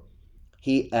 Matteo,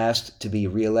 he asked to be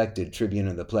reelected tribune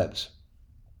of the plebs.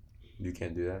 You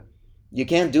can't do that? You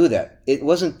can't do that. It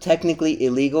wasn't technically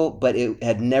illegal, but it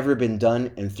had never been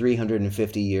done in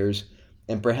 350 years.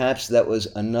 And perhaps that was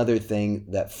another thing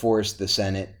that forced the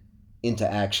Senate into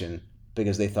action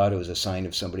because they thought it was a sign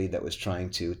of somebody that was trying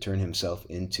to turn himself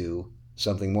into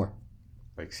something more.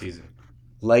 Like Caesar.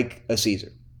 Like a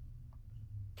Caesar.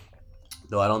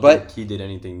 Though I don't think he did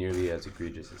anything nearly as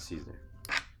egregious as Caesar.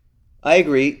 I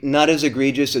agree. Not as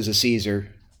egregious as a Caesar,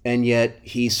 and yet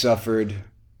he suffered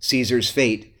Caesar's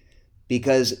fate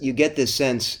because you get this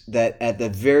sense that at the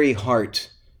very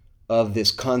heart of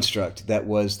this construct that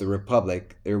was the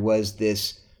Republic, there was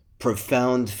this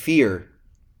profound fear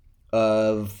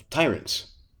of tyrants.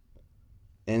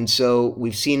 And so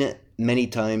we've seen it many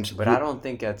times. But I don't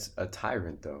think that's a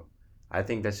tyrant, though. I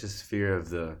think that's just fear of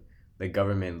the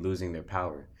government losing their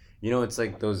power. You know, it's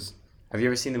like those... Have you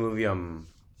ever seen the movie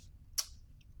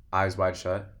Eyes Wide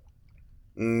Shut?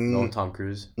 No, Tom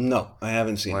Cruise? No, I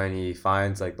haven't seen it. When he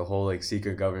finds like the whole like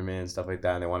secret government and stuff like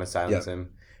that and they want to silence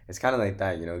him. It's kind of like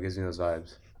that, you know, it gives me those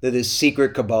vibes. They're this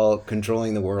secret cabal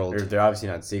controlling the world. They're obviously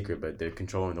not secret, but they're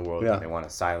controlling the world and they want to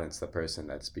silence the person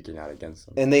that's speaking out against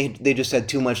them. And they just had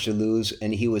too much to lose,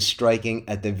 and he was striking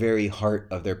at the very heart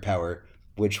of their power,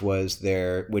 which was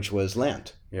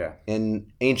land. Yeah.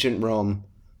 In ancient Rome,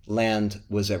 land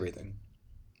was everything.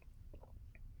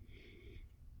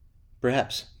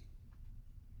 Perhaps.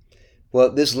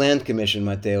 Well, this land commission,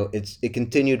 Matteo, it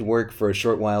continued work for a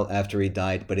short while after he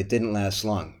died, but it didn't last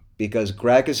long because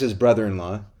Gracchus's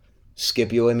brother-in-law,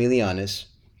 Scipio Aemilianus,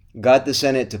 got the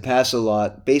Senate to pass a law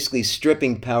basically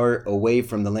stripping power away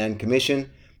from the land commission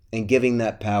and giving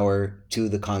that power to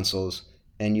the consuls.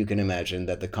 And you can imagine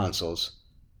that the consuls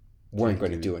weren't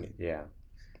going to do anything. Yeah.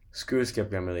 Screw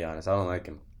Scipio Aemilianus. I don't like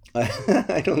him.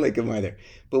 I don't like him either.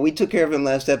 But we took care of him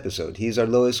last episode. He's our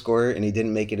lowest scorer, and he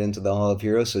didn't make it into the Hall of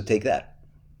Heroes, so take that.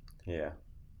 Yeah.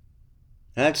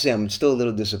 I have to say, I'm still a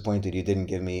little disappointed you didn't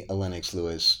give me a Lennox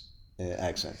Lewis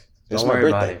accent. It's my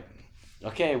birthday.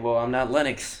 Okay, well, I'm not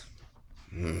Lennox.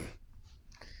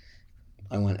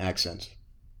 I want accents.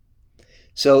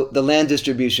 So the land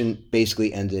distribution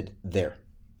basically ended there.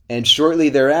 And shortly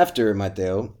thereafter,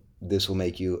 Matteo, this will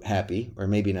make you happy, or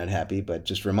maybe not happy, but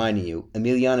just reminding you,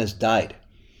 Aemilianus died.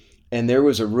 And there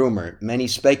was a rumor, many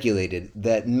speculated,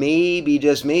 that maybe,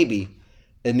 just maybe,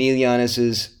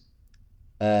 Aemilianus's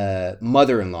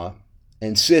mother-in-law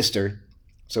and sister,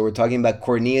 so we're talking about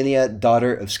Cornelia,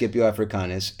 daughter of Scipio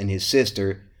Africanus, and his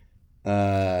sister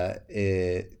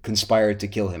conspired to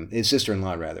kill him. His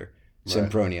sister-in-law, rather,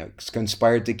 Sempronia,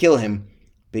 conspired to kill him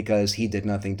because he did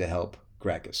nothing to help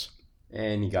Gracchus.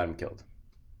 And he got him killed.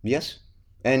 Yes,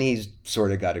 and he's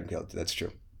sort of got him killed. That's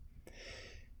true.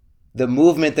 The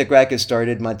movement that Gracchus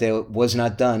started, Matteo, was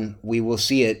not done. We will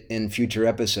see it in future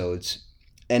episodes.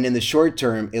 And in the short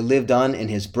term, it lived on in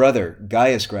his brother,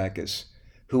 Gaius Gracchus,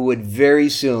 who would very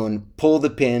soon pull the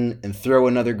pin and throw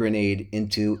another grenade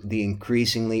into the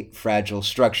increasingly fragile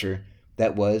structure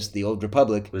that was the Old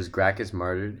Republic. Was Gracchus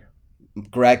martyred?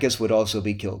 Gracchus would also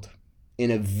be killed.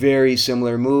 in a very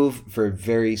similar move for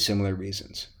very similar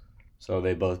reasons. So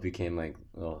they both became like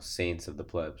little saints of the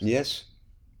plebs. Yes,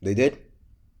 they did.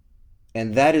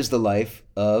 And that is the life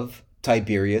of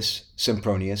Tiberius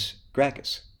Sempronius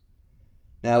Gracchus.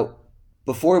 Now,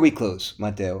 before we close,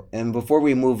 Matteo, and before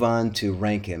we move on to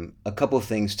rank him, a couple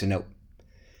things to note.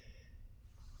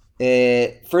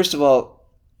 First of all,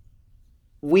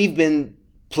 we've been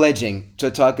pledging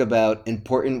to talk about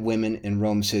important women in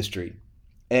Rome's history,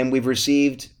 and we've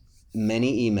received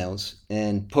many emails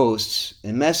and posts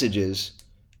and messages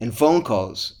and phone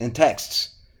calls and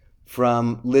texts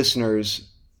from listeners,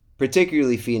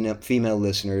 particularly female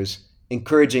listeners,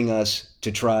 encouraging us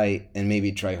to try and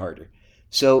maybe try harder.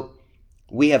 So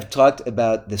we have talked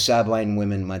about the Sabine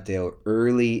women, Matteo,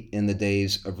 early in the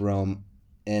days of Rome,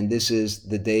 and this is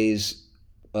the days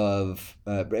of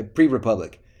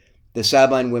pre-Republic. The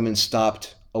Sabine women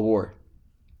stopped a war.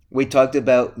 We talked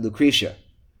about Lucretia,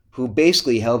 who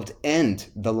basically helped end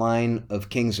the line of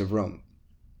kings of Rome.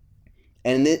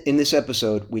 And in this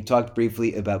episode, we talked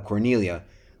briefly about Cornelia,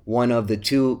 one of the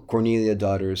two Cornelia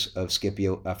daughters of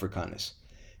Scipio Africanus.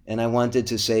 And I wanted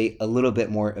to say a little bit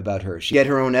more about her. She had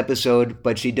her own episode,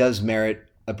 but she does merit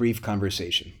a brief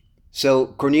conversation. So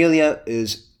Cornelia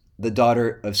is the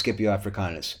daughter of Scipio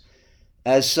Africanus.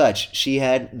 As such, she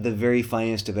had the very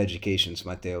finest of educations,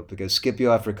 Matteo, because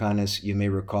Scipio Africanus, you may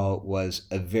recall, was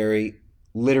a very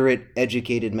literate,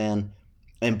 educated man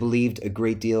and believed a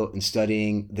great deal in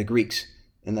studying the Greeks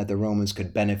and that the Romans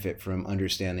could benefit from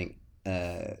understanding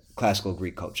classical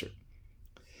Greek culture.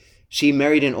 She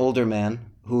married an older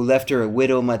man who left her a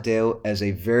widow, Matteo, as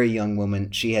a very young woman.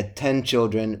 She had 10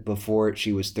 children before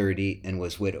she was 30 and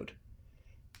was widowed.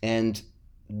 And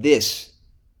this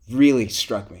really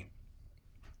struck me.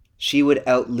 She would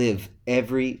outlive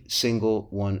every single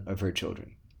one of her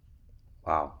children.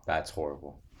 Wow, that's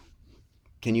horrible.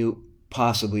 Can you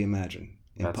possibly imagine?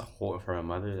 For a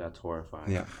mother, that's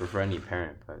horrifying. Yeah. For any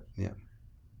parent, but yeah.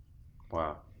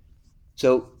 Wow.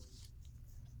 So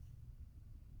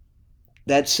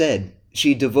that said,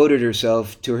 she devoted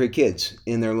herself to her kids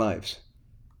in their lives.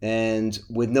 And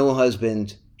with no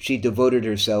husband, she devoted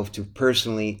herself to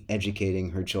personally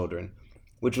educating her children,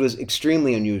 which was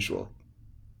extremely unusual,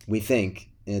 we think,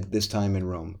 at this time in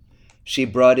Rome. She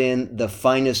brought in the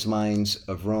finest minds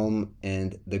of Rome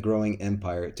and the growing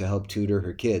empire to help tutor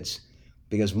her kids,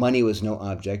 because money was no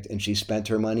object, and she spent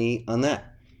her money on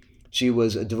that. She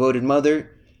was a devoted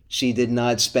mother. She did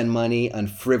not spend money on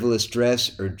frivolous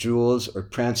dress or jewels or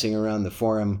prancing around the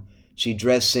forum. She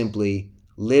dressed simply,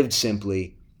 lived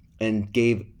simply, and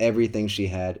gave everything she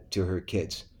had to her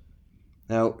kids.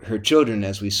 Now, her children,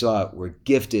 as we saw, were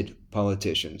gifted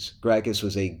politicians. Gracchus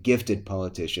was a gifted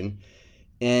politician.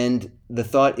 And the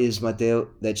thought is, Matteo,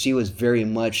 that she was very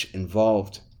much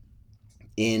involved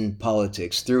in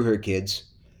politics through her kids.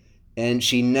 And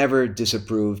she never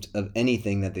disapproved of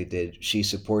anything that they did. She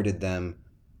supported them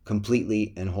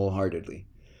completely and wholeheartedly.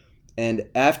 And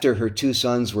after her two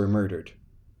sons were murdered,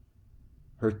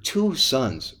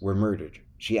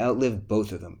 she outlived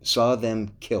both of them, saw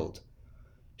them killed.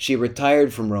 She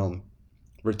retired from Rome,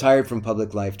 retired from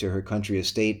public life to her country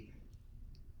estate,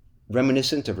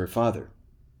 reminiscent of her father.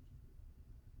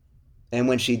 And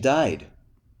when she died,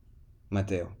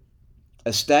 Matteo,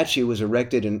 a statue was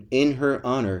erected in her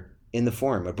honor in the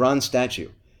Forum, a bronze statue.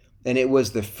 And it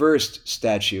was the first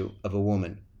statue of a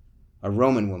woman, a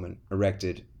Roman woman,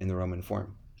 erected in the Roman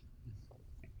Forum.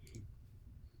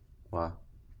 Wow.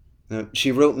 Now,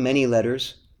 she wrote many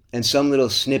letters, and some little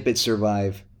snippets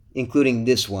survive, including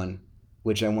this one,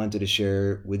 which I wanted to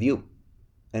share with you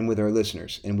and with our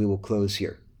listeners, and we will close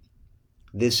here.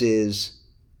 This is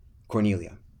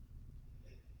Cornelia.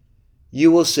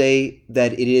 You will say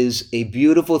that it is a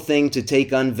beautiful thing to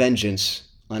take on vengeance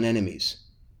on enemies.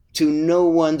 To no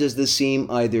one does this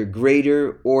seem either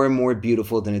greater or more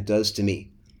beautiful than it does to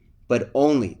me, but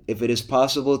only if it is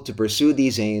possible to pursue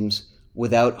these aims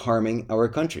without harming our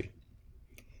country.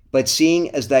 But seeing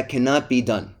as that cannot be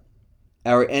done,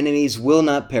 our enemies will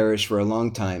not perish for a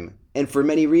long time, and for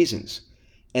many reasons,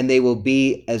 and they will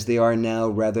be as they are now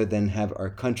rather than have our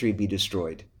country be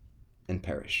destroyed and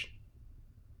perish.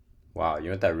 Wow, you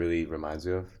know what that really reminds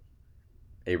me of?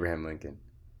 Abraham Lincoln.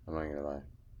 I'm not gonna lie.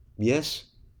 Yes?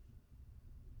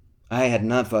 I had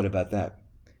not thought about that.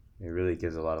 It really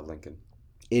gives a lot of Lincoln.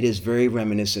 It is very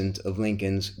reminiscent of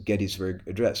Lincoln's Gettysburg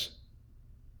Address.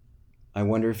 I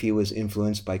wonder if he was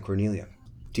influenced by Cornelia.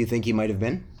 Do you think he might have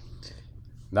been?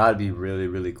 That'd be really,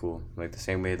 really cool. Like the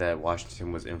same way that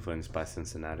Washington was influenced by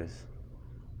Cincinnatus.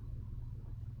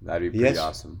 That'd be pretty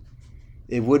awesome.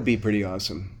 It would be pretty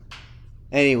awesome.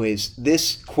 Anyways,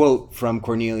 this quote from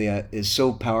Cornelia is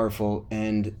so powerful,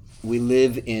 and we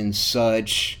live in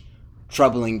such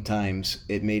troubling times.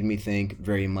 It made me think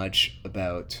very much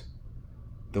about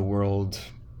the world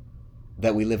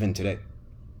that we live in today.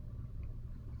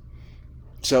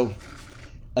 So,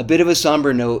 a bit of a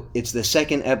somber note. It's the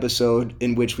second episode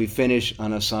in which we finish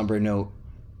on a somber note,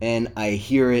 and I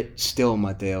hear it still,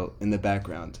 Mateo, in the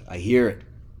background. I hear it,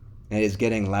 and it's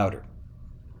getting louder.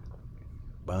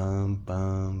 Bum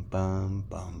bum bum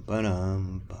bum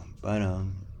ba-dum bum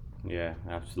ba-dum. Yeah,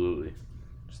 absolutely.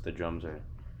 Just the drums are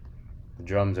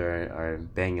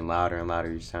banging louder and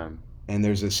louder each time. And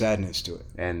there's a sadness to it.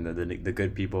 And the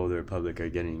good people of the Republic are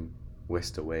getting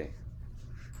whisked away.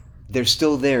 They're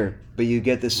still there, but you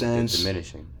get the sense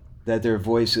diminishing. That their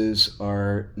voices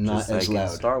are not just as like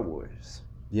loud. In Star Wars.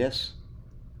 Yes.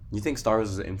 You think Star Wars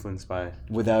was influenced by?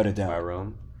 Without a doubt. By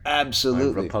Rome?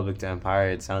 Absolutely. Republic to Empire,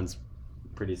 it sounds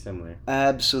pretty similar.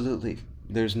 Absolutely.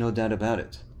 There's no doubt about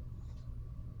it.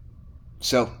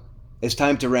 So, it's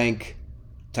time to rank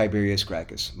Tiberius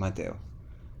Gracchus, Mateo.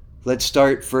 Let's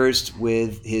start first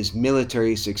with his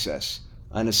military success.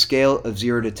 On a scale of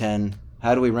 0 to 10,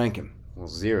 how do we rank him? Well,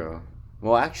 0.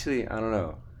 Well, actually, I don't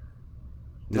know.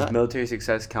 Does military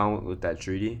success count with that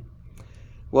treaty?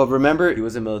 Well, remember... He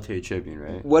was a military tribune,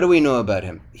 right? What do we know about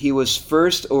him? He was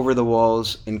first over the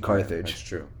walls in Carthage. Yeah, that's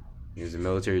true. He was a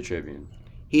military tribune.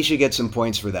 He should get some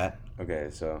points for that. Okay,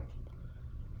 so...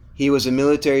 He was a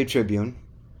military tribune.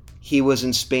 He was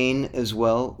in Spain as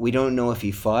well. We don't know if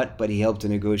he fought, but he helped to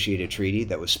negotiate a treaty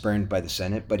that was spurned by the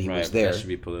Senate, but he was there. That should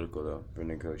be political, though, for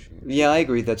negotiating. Yeah, I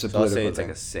agree. That's a political thing. I'll say thing.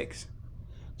 it's like a 6.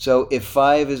 So if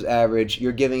 5 is average,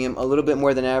 you're giving him a little bit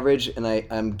more than average, and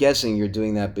I'm guessing you're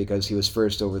doing that because he was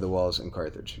first over the walls in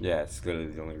Carthage. Yeah, it's literally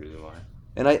the only reason why.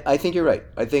 And I think you're right.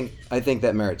 I think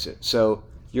that merits it. So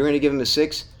you're going to give him a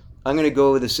 6. I'm going to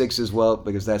go with a 6 as well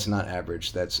because that's not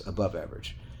average. That's above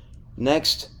average.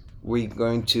 Next, we're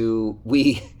going to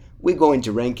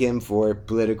rank him for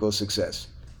political success.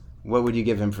 What would you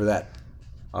give him for that?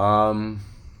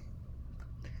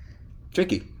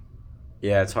 Tricky.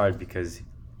 Yeah, it's hard because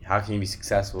how can you be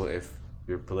successful if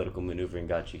your political maneuvering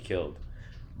got you killed?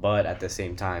 But at the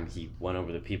same time, he won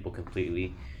over the people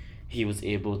completely. He was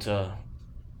able to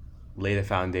lay the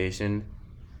foundation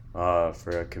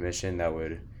for a commission that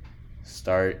would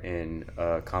start in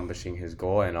accomplishing his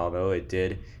goal. And although it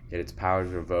did get its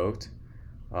powers revoked,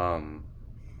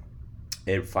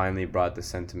 it finally brought the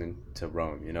sentiment to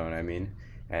Rome, you know what I mean?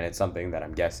 And it's something that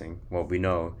I'm guessing, what we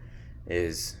know,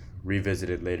 is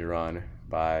revisited later on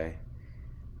by,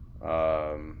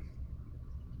 why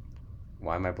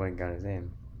am I blanking on his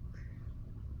name?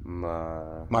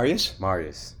 Marius?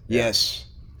 Marius. Yeah. Yes.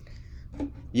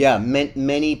 Yeah,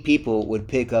 many people would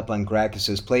pick up on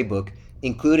Gracchus's playbook,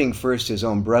 including first his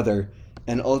own brother,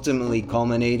 and ultimately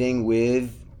culminating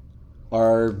with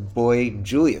our boy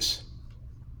Julius.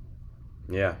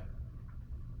 Yeah.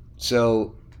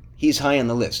 So he's high on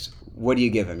the list. What do you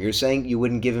give him? You're saying you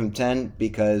wouldn't give him 10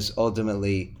 because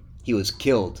ultimately he was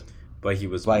killed but he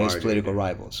was by martyred. his political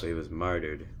rivals. So he was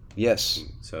martyred. Yes.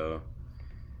 So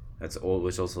that's old,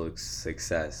 which also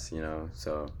success, you know.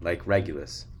 So like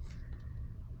Regulus.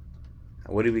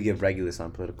 What did we give Regulus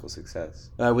on political success?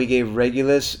 We gave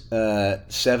Regulus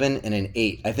 7 and an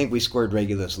 8. I think we scored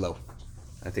Regulus low.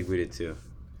 I think we did too.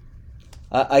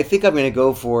 I think I'm going to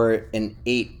go for an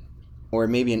 8 or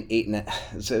maybe an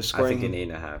 8.5. So scoring, I think an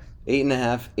 8.5.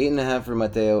 8.5. 8.5 for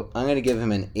Mateo. I'm going to give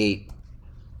him an 8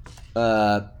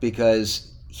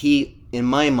 because he, in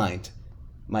my mind,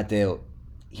 Mateo,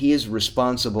 he is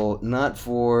responsible not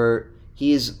for...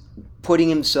 He is putting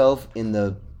himself in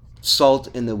the salt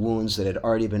in the wounds that had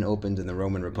already been opened in the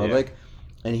Roman Republic,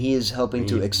 and he is helping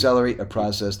to accelerate a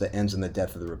process that ends in the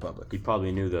death of the Republic. He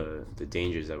probably knew the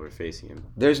dangers that were facing him.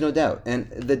 There's no doubt. And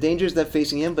the dangers that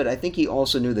facing him, but I think he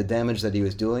also knew the damage that he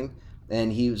was doing,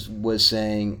 and he was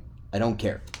saying, I don't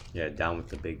care. Yeah, down with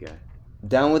the big guy.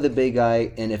 Down with the big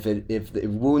guy, and if it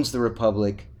wounds the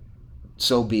Republic,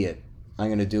 so be it. I'm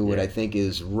going to do what I think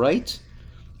is right.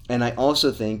 And I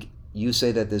also think, you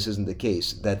say that this isn't the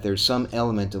case, that there's some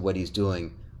element of what he's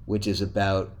doing which is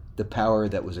about the power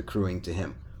that was accruing to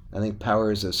him. I think power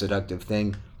is a seductive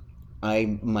thing.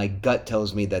 My gut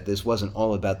tells me that this wasn't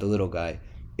all about the little guy.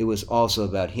 It was also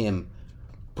about him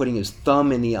putting his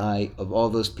thumb in the eye of all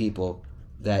those people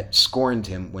that scorned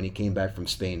him when he came back from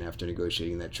Spain after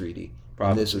negotiating that treaty.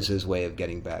 Probably. And this was his way of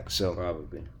getting back. So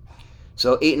probably.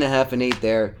 So 8.5 and 8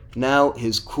 there. Now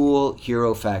his cool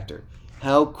hero factor.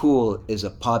 How cool is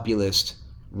a populist,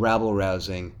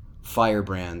 rabble-rousing,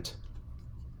 firebrand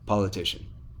politician?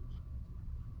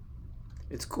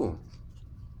 It's cool.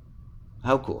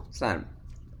 How cool? It's not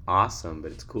awesome,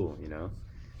 but it's cool,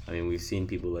 I mean, we've seen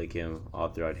people like him all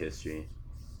throughout history,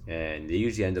 and they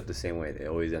usually end up the same way. They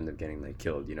always end up getting like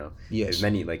killed. Yes. There's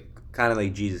many kind of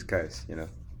like Jesus Christ.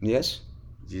 Yes.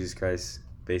 Jesus Christ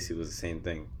basically was the same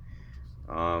thing.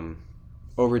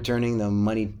 Overturning the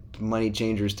money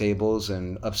changers' tables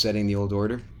and upsetting the old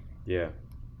order. Yeah.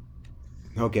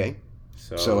 Okay.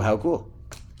 So how cool?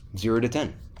 0 to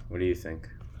 10. What do you think?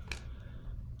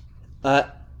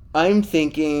 I'm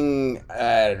thinking,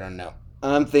 I don't know.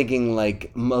 I'm thinking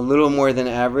like a little more than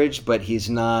average, but he's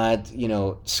not,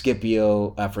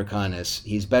 Scipio Africanus.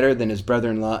 He's better than his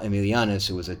brother-in-law Emilianus,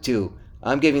 who was a 2.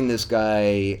 I'm giving this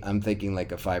guy, I'm thinking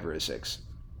like a 5 or a 6.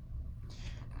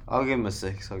 I'll give him a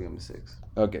 6.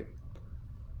 Okay.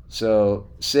 So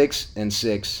 6 and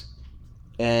 6.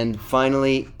 And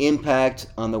finally, impact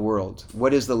on the world.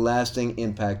 What is the lasting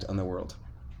impact on the world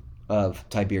of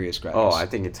Tiberius Gracchus? Oh, I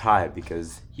think it's high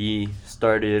because he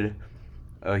trailblazed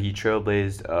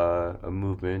a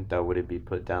movement that wouldn't be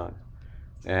put down,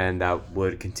 and that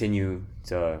would continue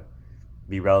to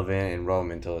be relevant in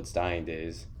Rome until its dying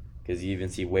days. Because you even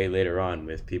see way later on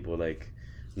with people like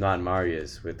not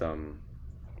Marius, with and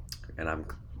I'm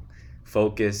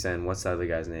Focus, and what's the other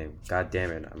guy's name? God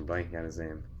damn it, I'm blanking on his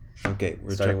name. Okay,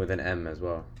 we're starting with an M as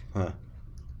well. Huh?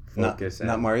 Focus.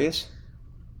 Not Marius?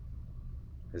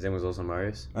 His name was also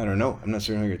Marius? I don't know. I'm not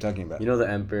sure who you're talking about. You know the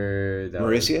emperor that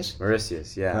Mauritius?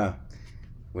 Mauritius, yeah. Huh.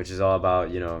 Which is all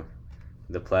about,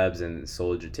 the plebs and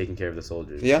taking care of the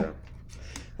soldiers. Yeah. So.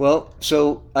 Well,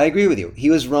 so I agree with you. He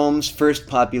was Rome's first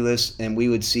populist, and we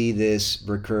would see this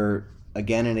recur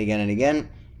again and again and again.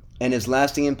 And his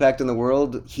lasting impact on the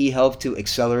world, he helped to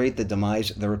accelerate the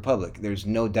demise of the Republic. There's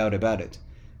no doubt about it.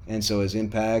 And so his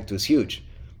impact was huge.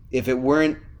 If it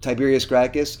weren't Tiberius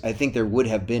Gracchus, I think there would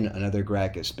have been another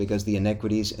Gracchus because the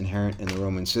inequities inherent in the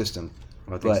Roman system.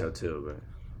 I think so too,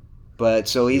 but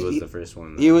so he was the first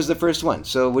one. He was the first one.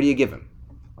 So what do you give him?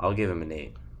 I'll give him an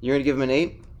 8. You're gonna give him an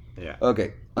 8? Yeah.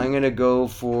 Okay, I think I'm gonna go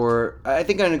for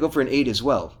an 8 as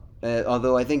well.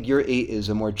 Although I think your 8 is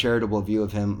a more charitable view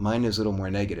of him, mine is a little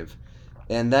more negative,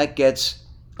 and that gets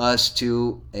us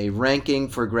to a ranking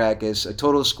for Gracchus, a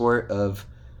total score of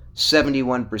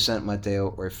 71%,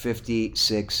 Matteo, or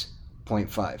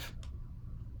 56.5,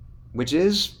 which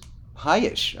is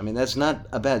high-ish. I mean, that's not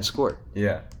a bad score.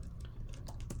 Yeah.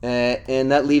 And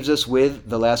that leaves us with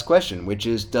the last question, which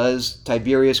is, does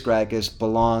Tiberius Gracchus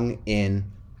belong in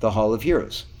the Hall of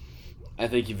Heroes? I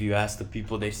think if you ask the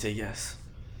people, they say yes.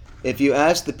 If you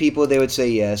ask the people, they would say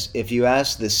yes. If you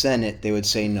ask the Senate, they would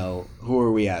say no. Who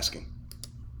are we asking?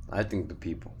 I think the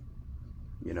people.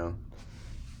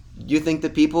 You think the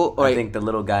people? I think the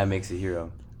little guy makes a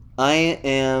hero. I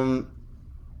am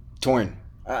torn.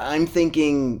 I'm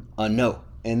thinking a no.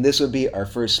 And this would be our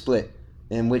first split.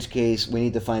 In which case, we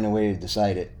need to find a way to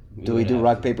decide it. Do we do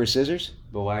rock, paper, scissors?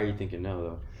 But why are you thinking no,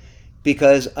 though?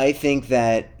 Because I think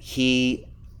that he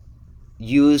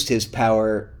used his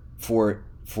power for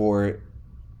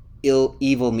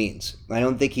evil means. I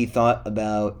don't think he thought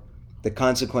about the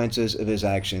consequences of his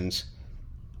actions.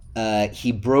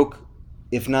 He broke,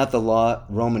 if not the law,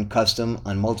 Roman custom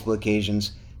on multiple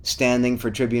occasions, standing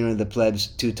for tribune of the plebs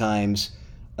 2 times,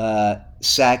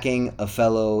 sacking a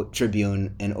fellow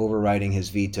tribune and overriding his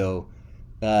veto,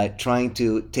 trying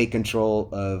to take control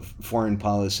of foreign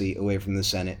policy away from the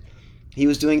Senate. He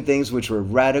was doing things which were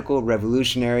radical,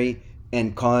 revolutionary,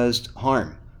 and caused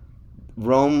harm.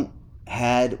 Rome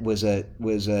was a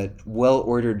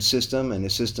well-ordered system and a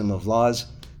system of laws,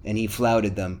 and he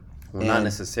flouted them. Well, not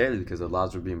necessarily, because the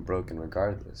laws were being broken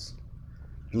regardless.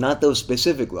 Not those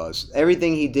specific laws.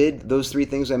 Everything he did, those 3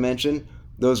 things I mentioned,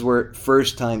 those were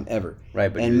first time ever.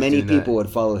 Right, but and many people would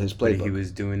follow his playbook. But he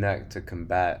was doing that to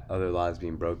combat other laws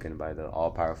being broken by the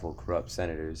all-powerful, corrupt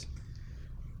senators.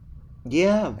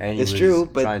 Yeah, and it's true,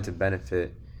 but trying to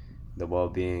benefit the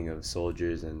well-being of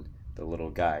soldiers and the little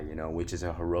guy, which is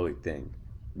a heroic thing.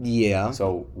 Yeah.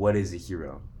 So what is a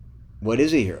hero? What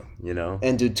is a hero?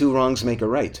 And do 2 wrongs make a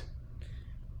right?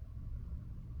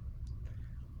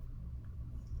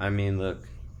 I mean, look.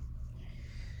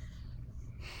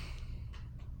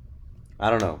 I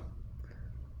don't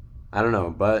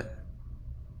know, but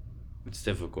it's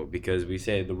difficult because we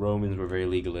say the Romans were very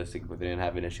legalistic, but they didn't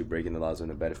have an issue breaking the laws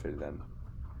when it benefited them.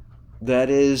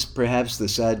 That is perhaps the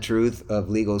sad truth of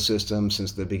legal systems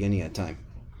since the beginning of time.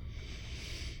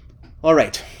 All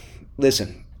right,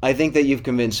 listen, I think that you've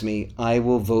convinced me. I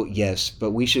will vote yes,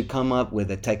 but we should come up with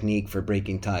a technique for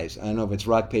breaking ties. I don't know if it's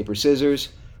rock, paper, scissors,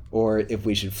 or if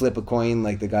we should flip a coin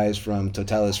like the guys from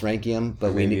Totalis Rankium.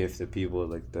 But maybe if the people,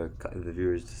 the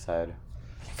viewers decide,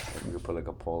 we could put a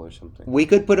poll or something. We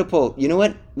could put a poll. You know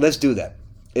what? Let's do that.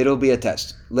 It'll be a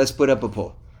test. Let's put up a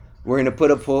poll. We're going to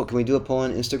put a poll. Can we do a poll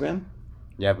on Instagram?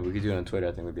 Yeah, but we could do it on Twitter.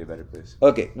 I think would be a better place.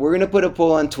 Okay, we're going to put a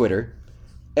poll on Twitter.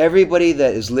 Everybody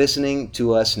that is listening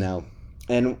to us now,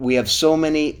 and we have so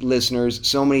many listeners,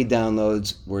 so many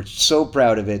downloads. We're so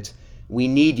proud of it. We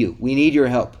need you. We need your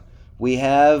help. We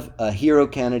have a hero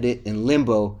candidate in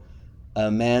limbo,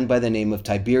 a man by the name of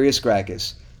Tiberius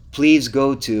Gracchus. Please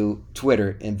go to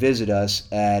Twitter and visit us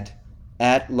at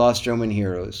Lost Roman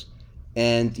Heroes.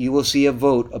 And you will see a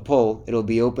vote, a poll. It'll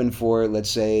be open for,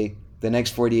 let's say, the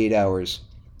next 48 hours.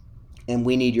 And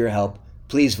we need your help.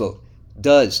 Please vote.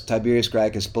 Does Tiberius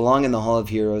Gracchus belong in the Hall of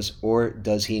Heroes or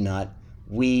does he not?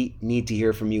 We need to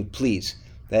hear from you, please.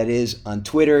 That is on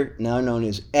Twitter, now known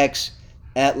as X,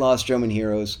 at Lost Roman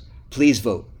Heroes. Please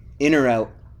vote. In or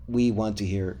out, we want to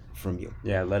hear from you.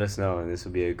 Yeah, let us know, and this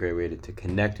will be a great way to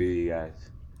connect with you guys.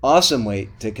 Awesome way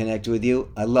to connect with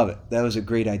you. I love it. That was a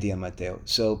great idea, Matteo.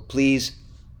 So please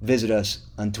visit us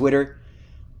on Twitter.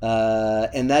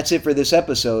 And that's it for this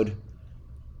episode.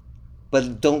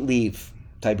 But don't leave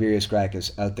Tiberius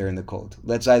Gracchus out there in the cold.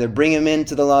 Let's either bring him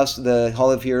into the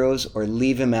Hall of Heroes or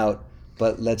leave him out,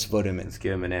 but let's vote him in. Let's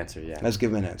give him an answer, yeah. Let's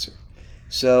give him an answer.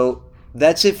 So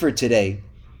that's it for today.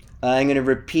 I'm going to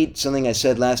repeat something I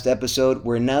said last episode.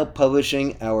 We're now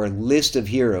publishing our list of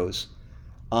heroes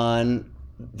on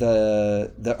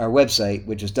our website,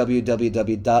 which is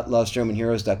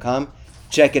www.lostromanheroes.com.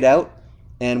 Check it out,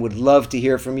 and would love to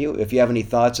hear from you. If you have any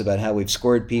thoughts about how we've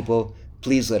scored people,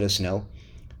 please let us know.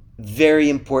 Very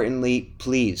importantly,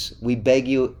 please, we beg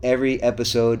you every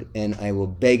episode, and I will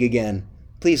beg again,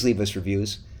 please leave us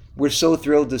reviews. We're so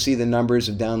thrilled to see the numbers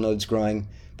of downloads growing,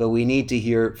 but we need to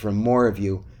hear from more of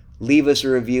you. Leave us a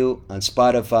review on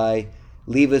Spotify.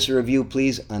 Leave us a review,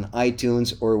 please, on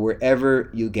iTunes or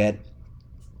wherever you get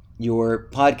your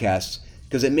podcasts,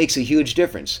 because it makes a huge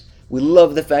difference. We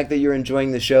love the fact that you're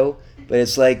enjoying the show, but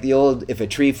it's like the old, if a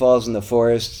tree falls in the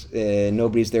forest,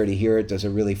 nobody's there to hear it, does it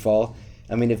really fall?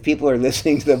 I mean, if people are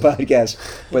listening to the podcast,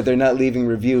 but they're not leaving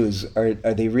reviews, are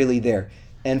they really there?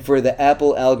 And for the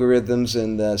Apple algorithms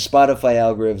and the Spotify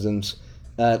algorithms,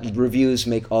 reviews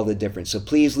make all the difference. So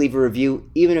please leave a review,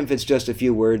 even if it's just a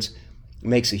few words. It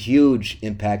makes a huge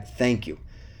impact. Thank you.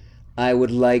 I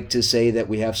would like to say that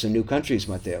we have some new countries,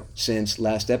 Matteo, since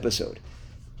last episode.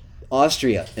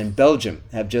 Austria and Belgium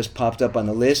have just popped up on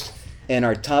the list. And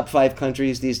our top 5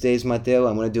 countries these days, Matteo,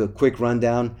 I'm going to do a quick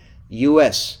rundown.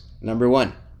 U.S., number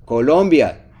 1.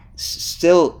 Colombia,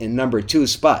 still in number 2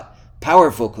 spot.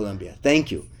 Powerful Colombia.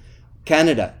 Thank you.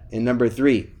 Canada in number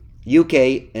 3. UK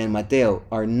and Matteo,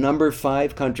 our number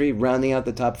 5 country, rounding out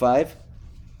the top 5.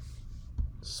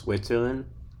 Switzerland?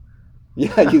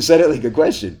 Yeah, you said it like a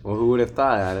question. Well, who would have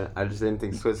thought? I just didn't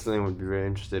think Switzerland would be very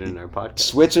interested in our podcast.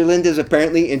 Switzerland is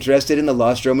apparently interested in the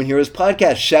Lost Roman Heroes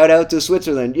podcast. Shout out to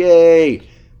Switzerland. Yay!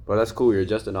 Well, that's cool. We were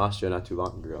just in Austria not too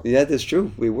long ago. Yeah, that's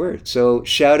true. We were. So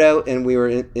shout out, and we were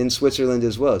in Switzerland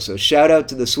as well. So shout out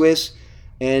to the Swiss,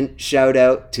 and shout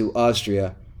out to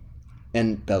Austria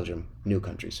and Belgium, new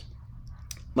countries.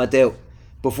 Matteo,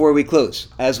 before we close,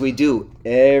 as we do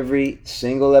every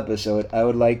single episode, I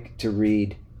would like to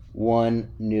read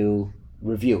one new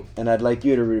review. And I'd like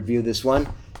you to review this one.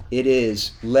 It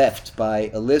is left by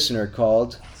a listener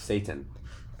called Satan.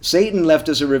 Satan left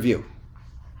us a review.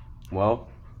 Well,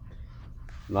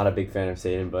 I'm not a big fan of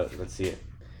Satan, but let's see it.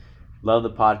 Love the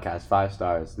podcast, 5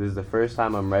 stars. This is the first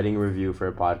time I'm writing a review for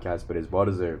a podcast, but it's well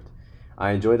deserved.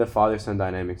 I enjoy the father-son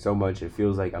dynamic so much it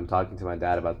feels like I'm talking to my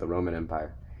dad about the Roman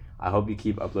Empire. I hope you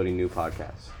keep uploading new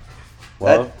podcasts.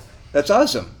 Well, that's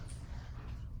awesome.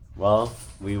 Well,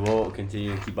 we will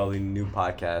continue to keep uploading new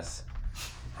podcasts,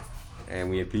 and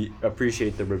we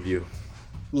appreciate the review.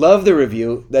 Love the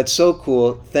review. That's so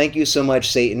cool. Thank you so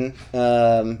much, Satan.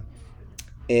 I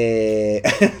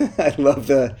love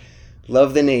the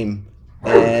name.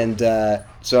 And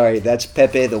sorry, that's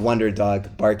Pepe the Wonder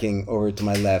Dog barking over to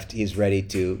my left. He's ready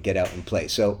to get out and play.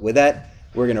 So with that,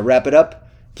 we're going to wrap it up.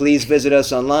 Please visit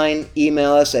us online.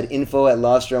 Email us at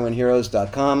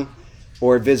info@lostromanheroes.com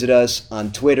or visit us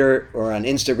on Twitter or on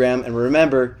Instagram. And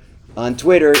remember, on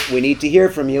Twitter, we need to hear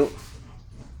from you.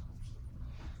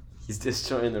 He's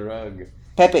destroying the rug.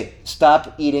 Pepe,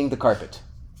 stop eating the carpet.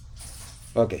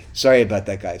 Okay, sorry about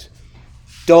that, guys.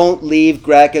 Don't leave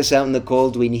Gracchus out in the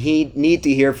cold. We need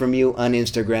to hear from you on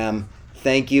Instagram.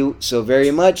 Thank you so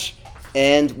very much.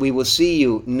 And we will see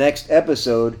you next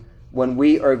episode when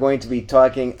we are going to be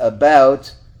talking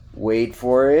about, wait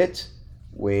for it,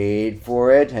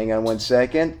 hang on one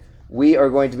second. We are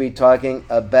going to be talking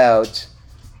about,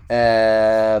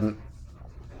 we're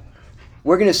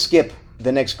going to skip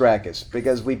the next Gracchus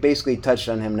because we basically touched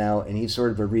on him now and he's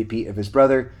sort of a repeat of his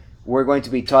brother. we're going to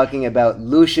be talking about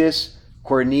Lucius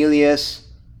Cornelius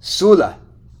Sulla.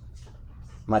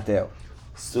 Mateo.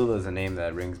 Sulla is a name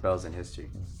that rings bells in history.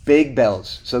 Big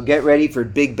bells. So get ready for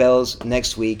big bells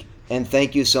next week. And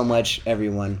thank you so much,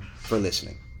 everyone, for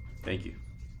listening. Thank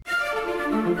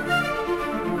you.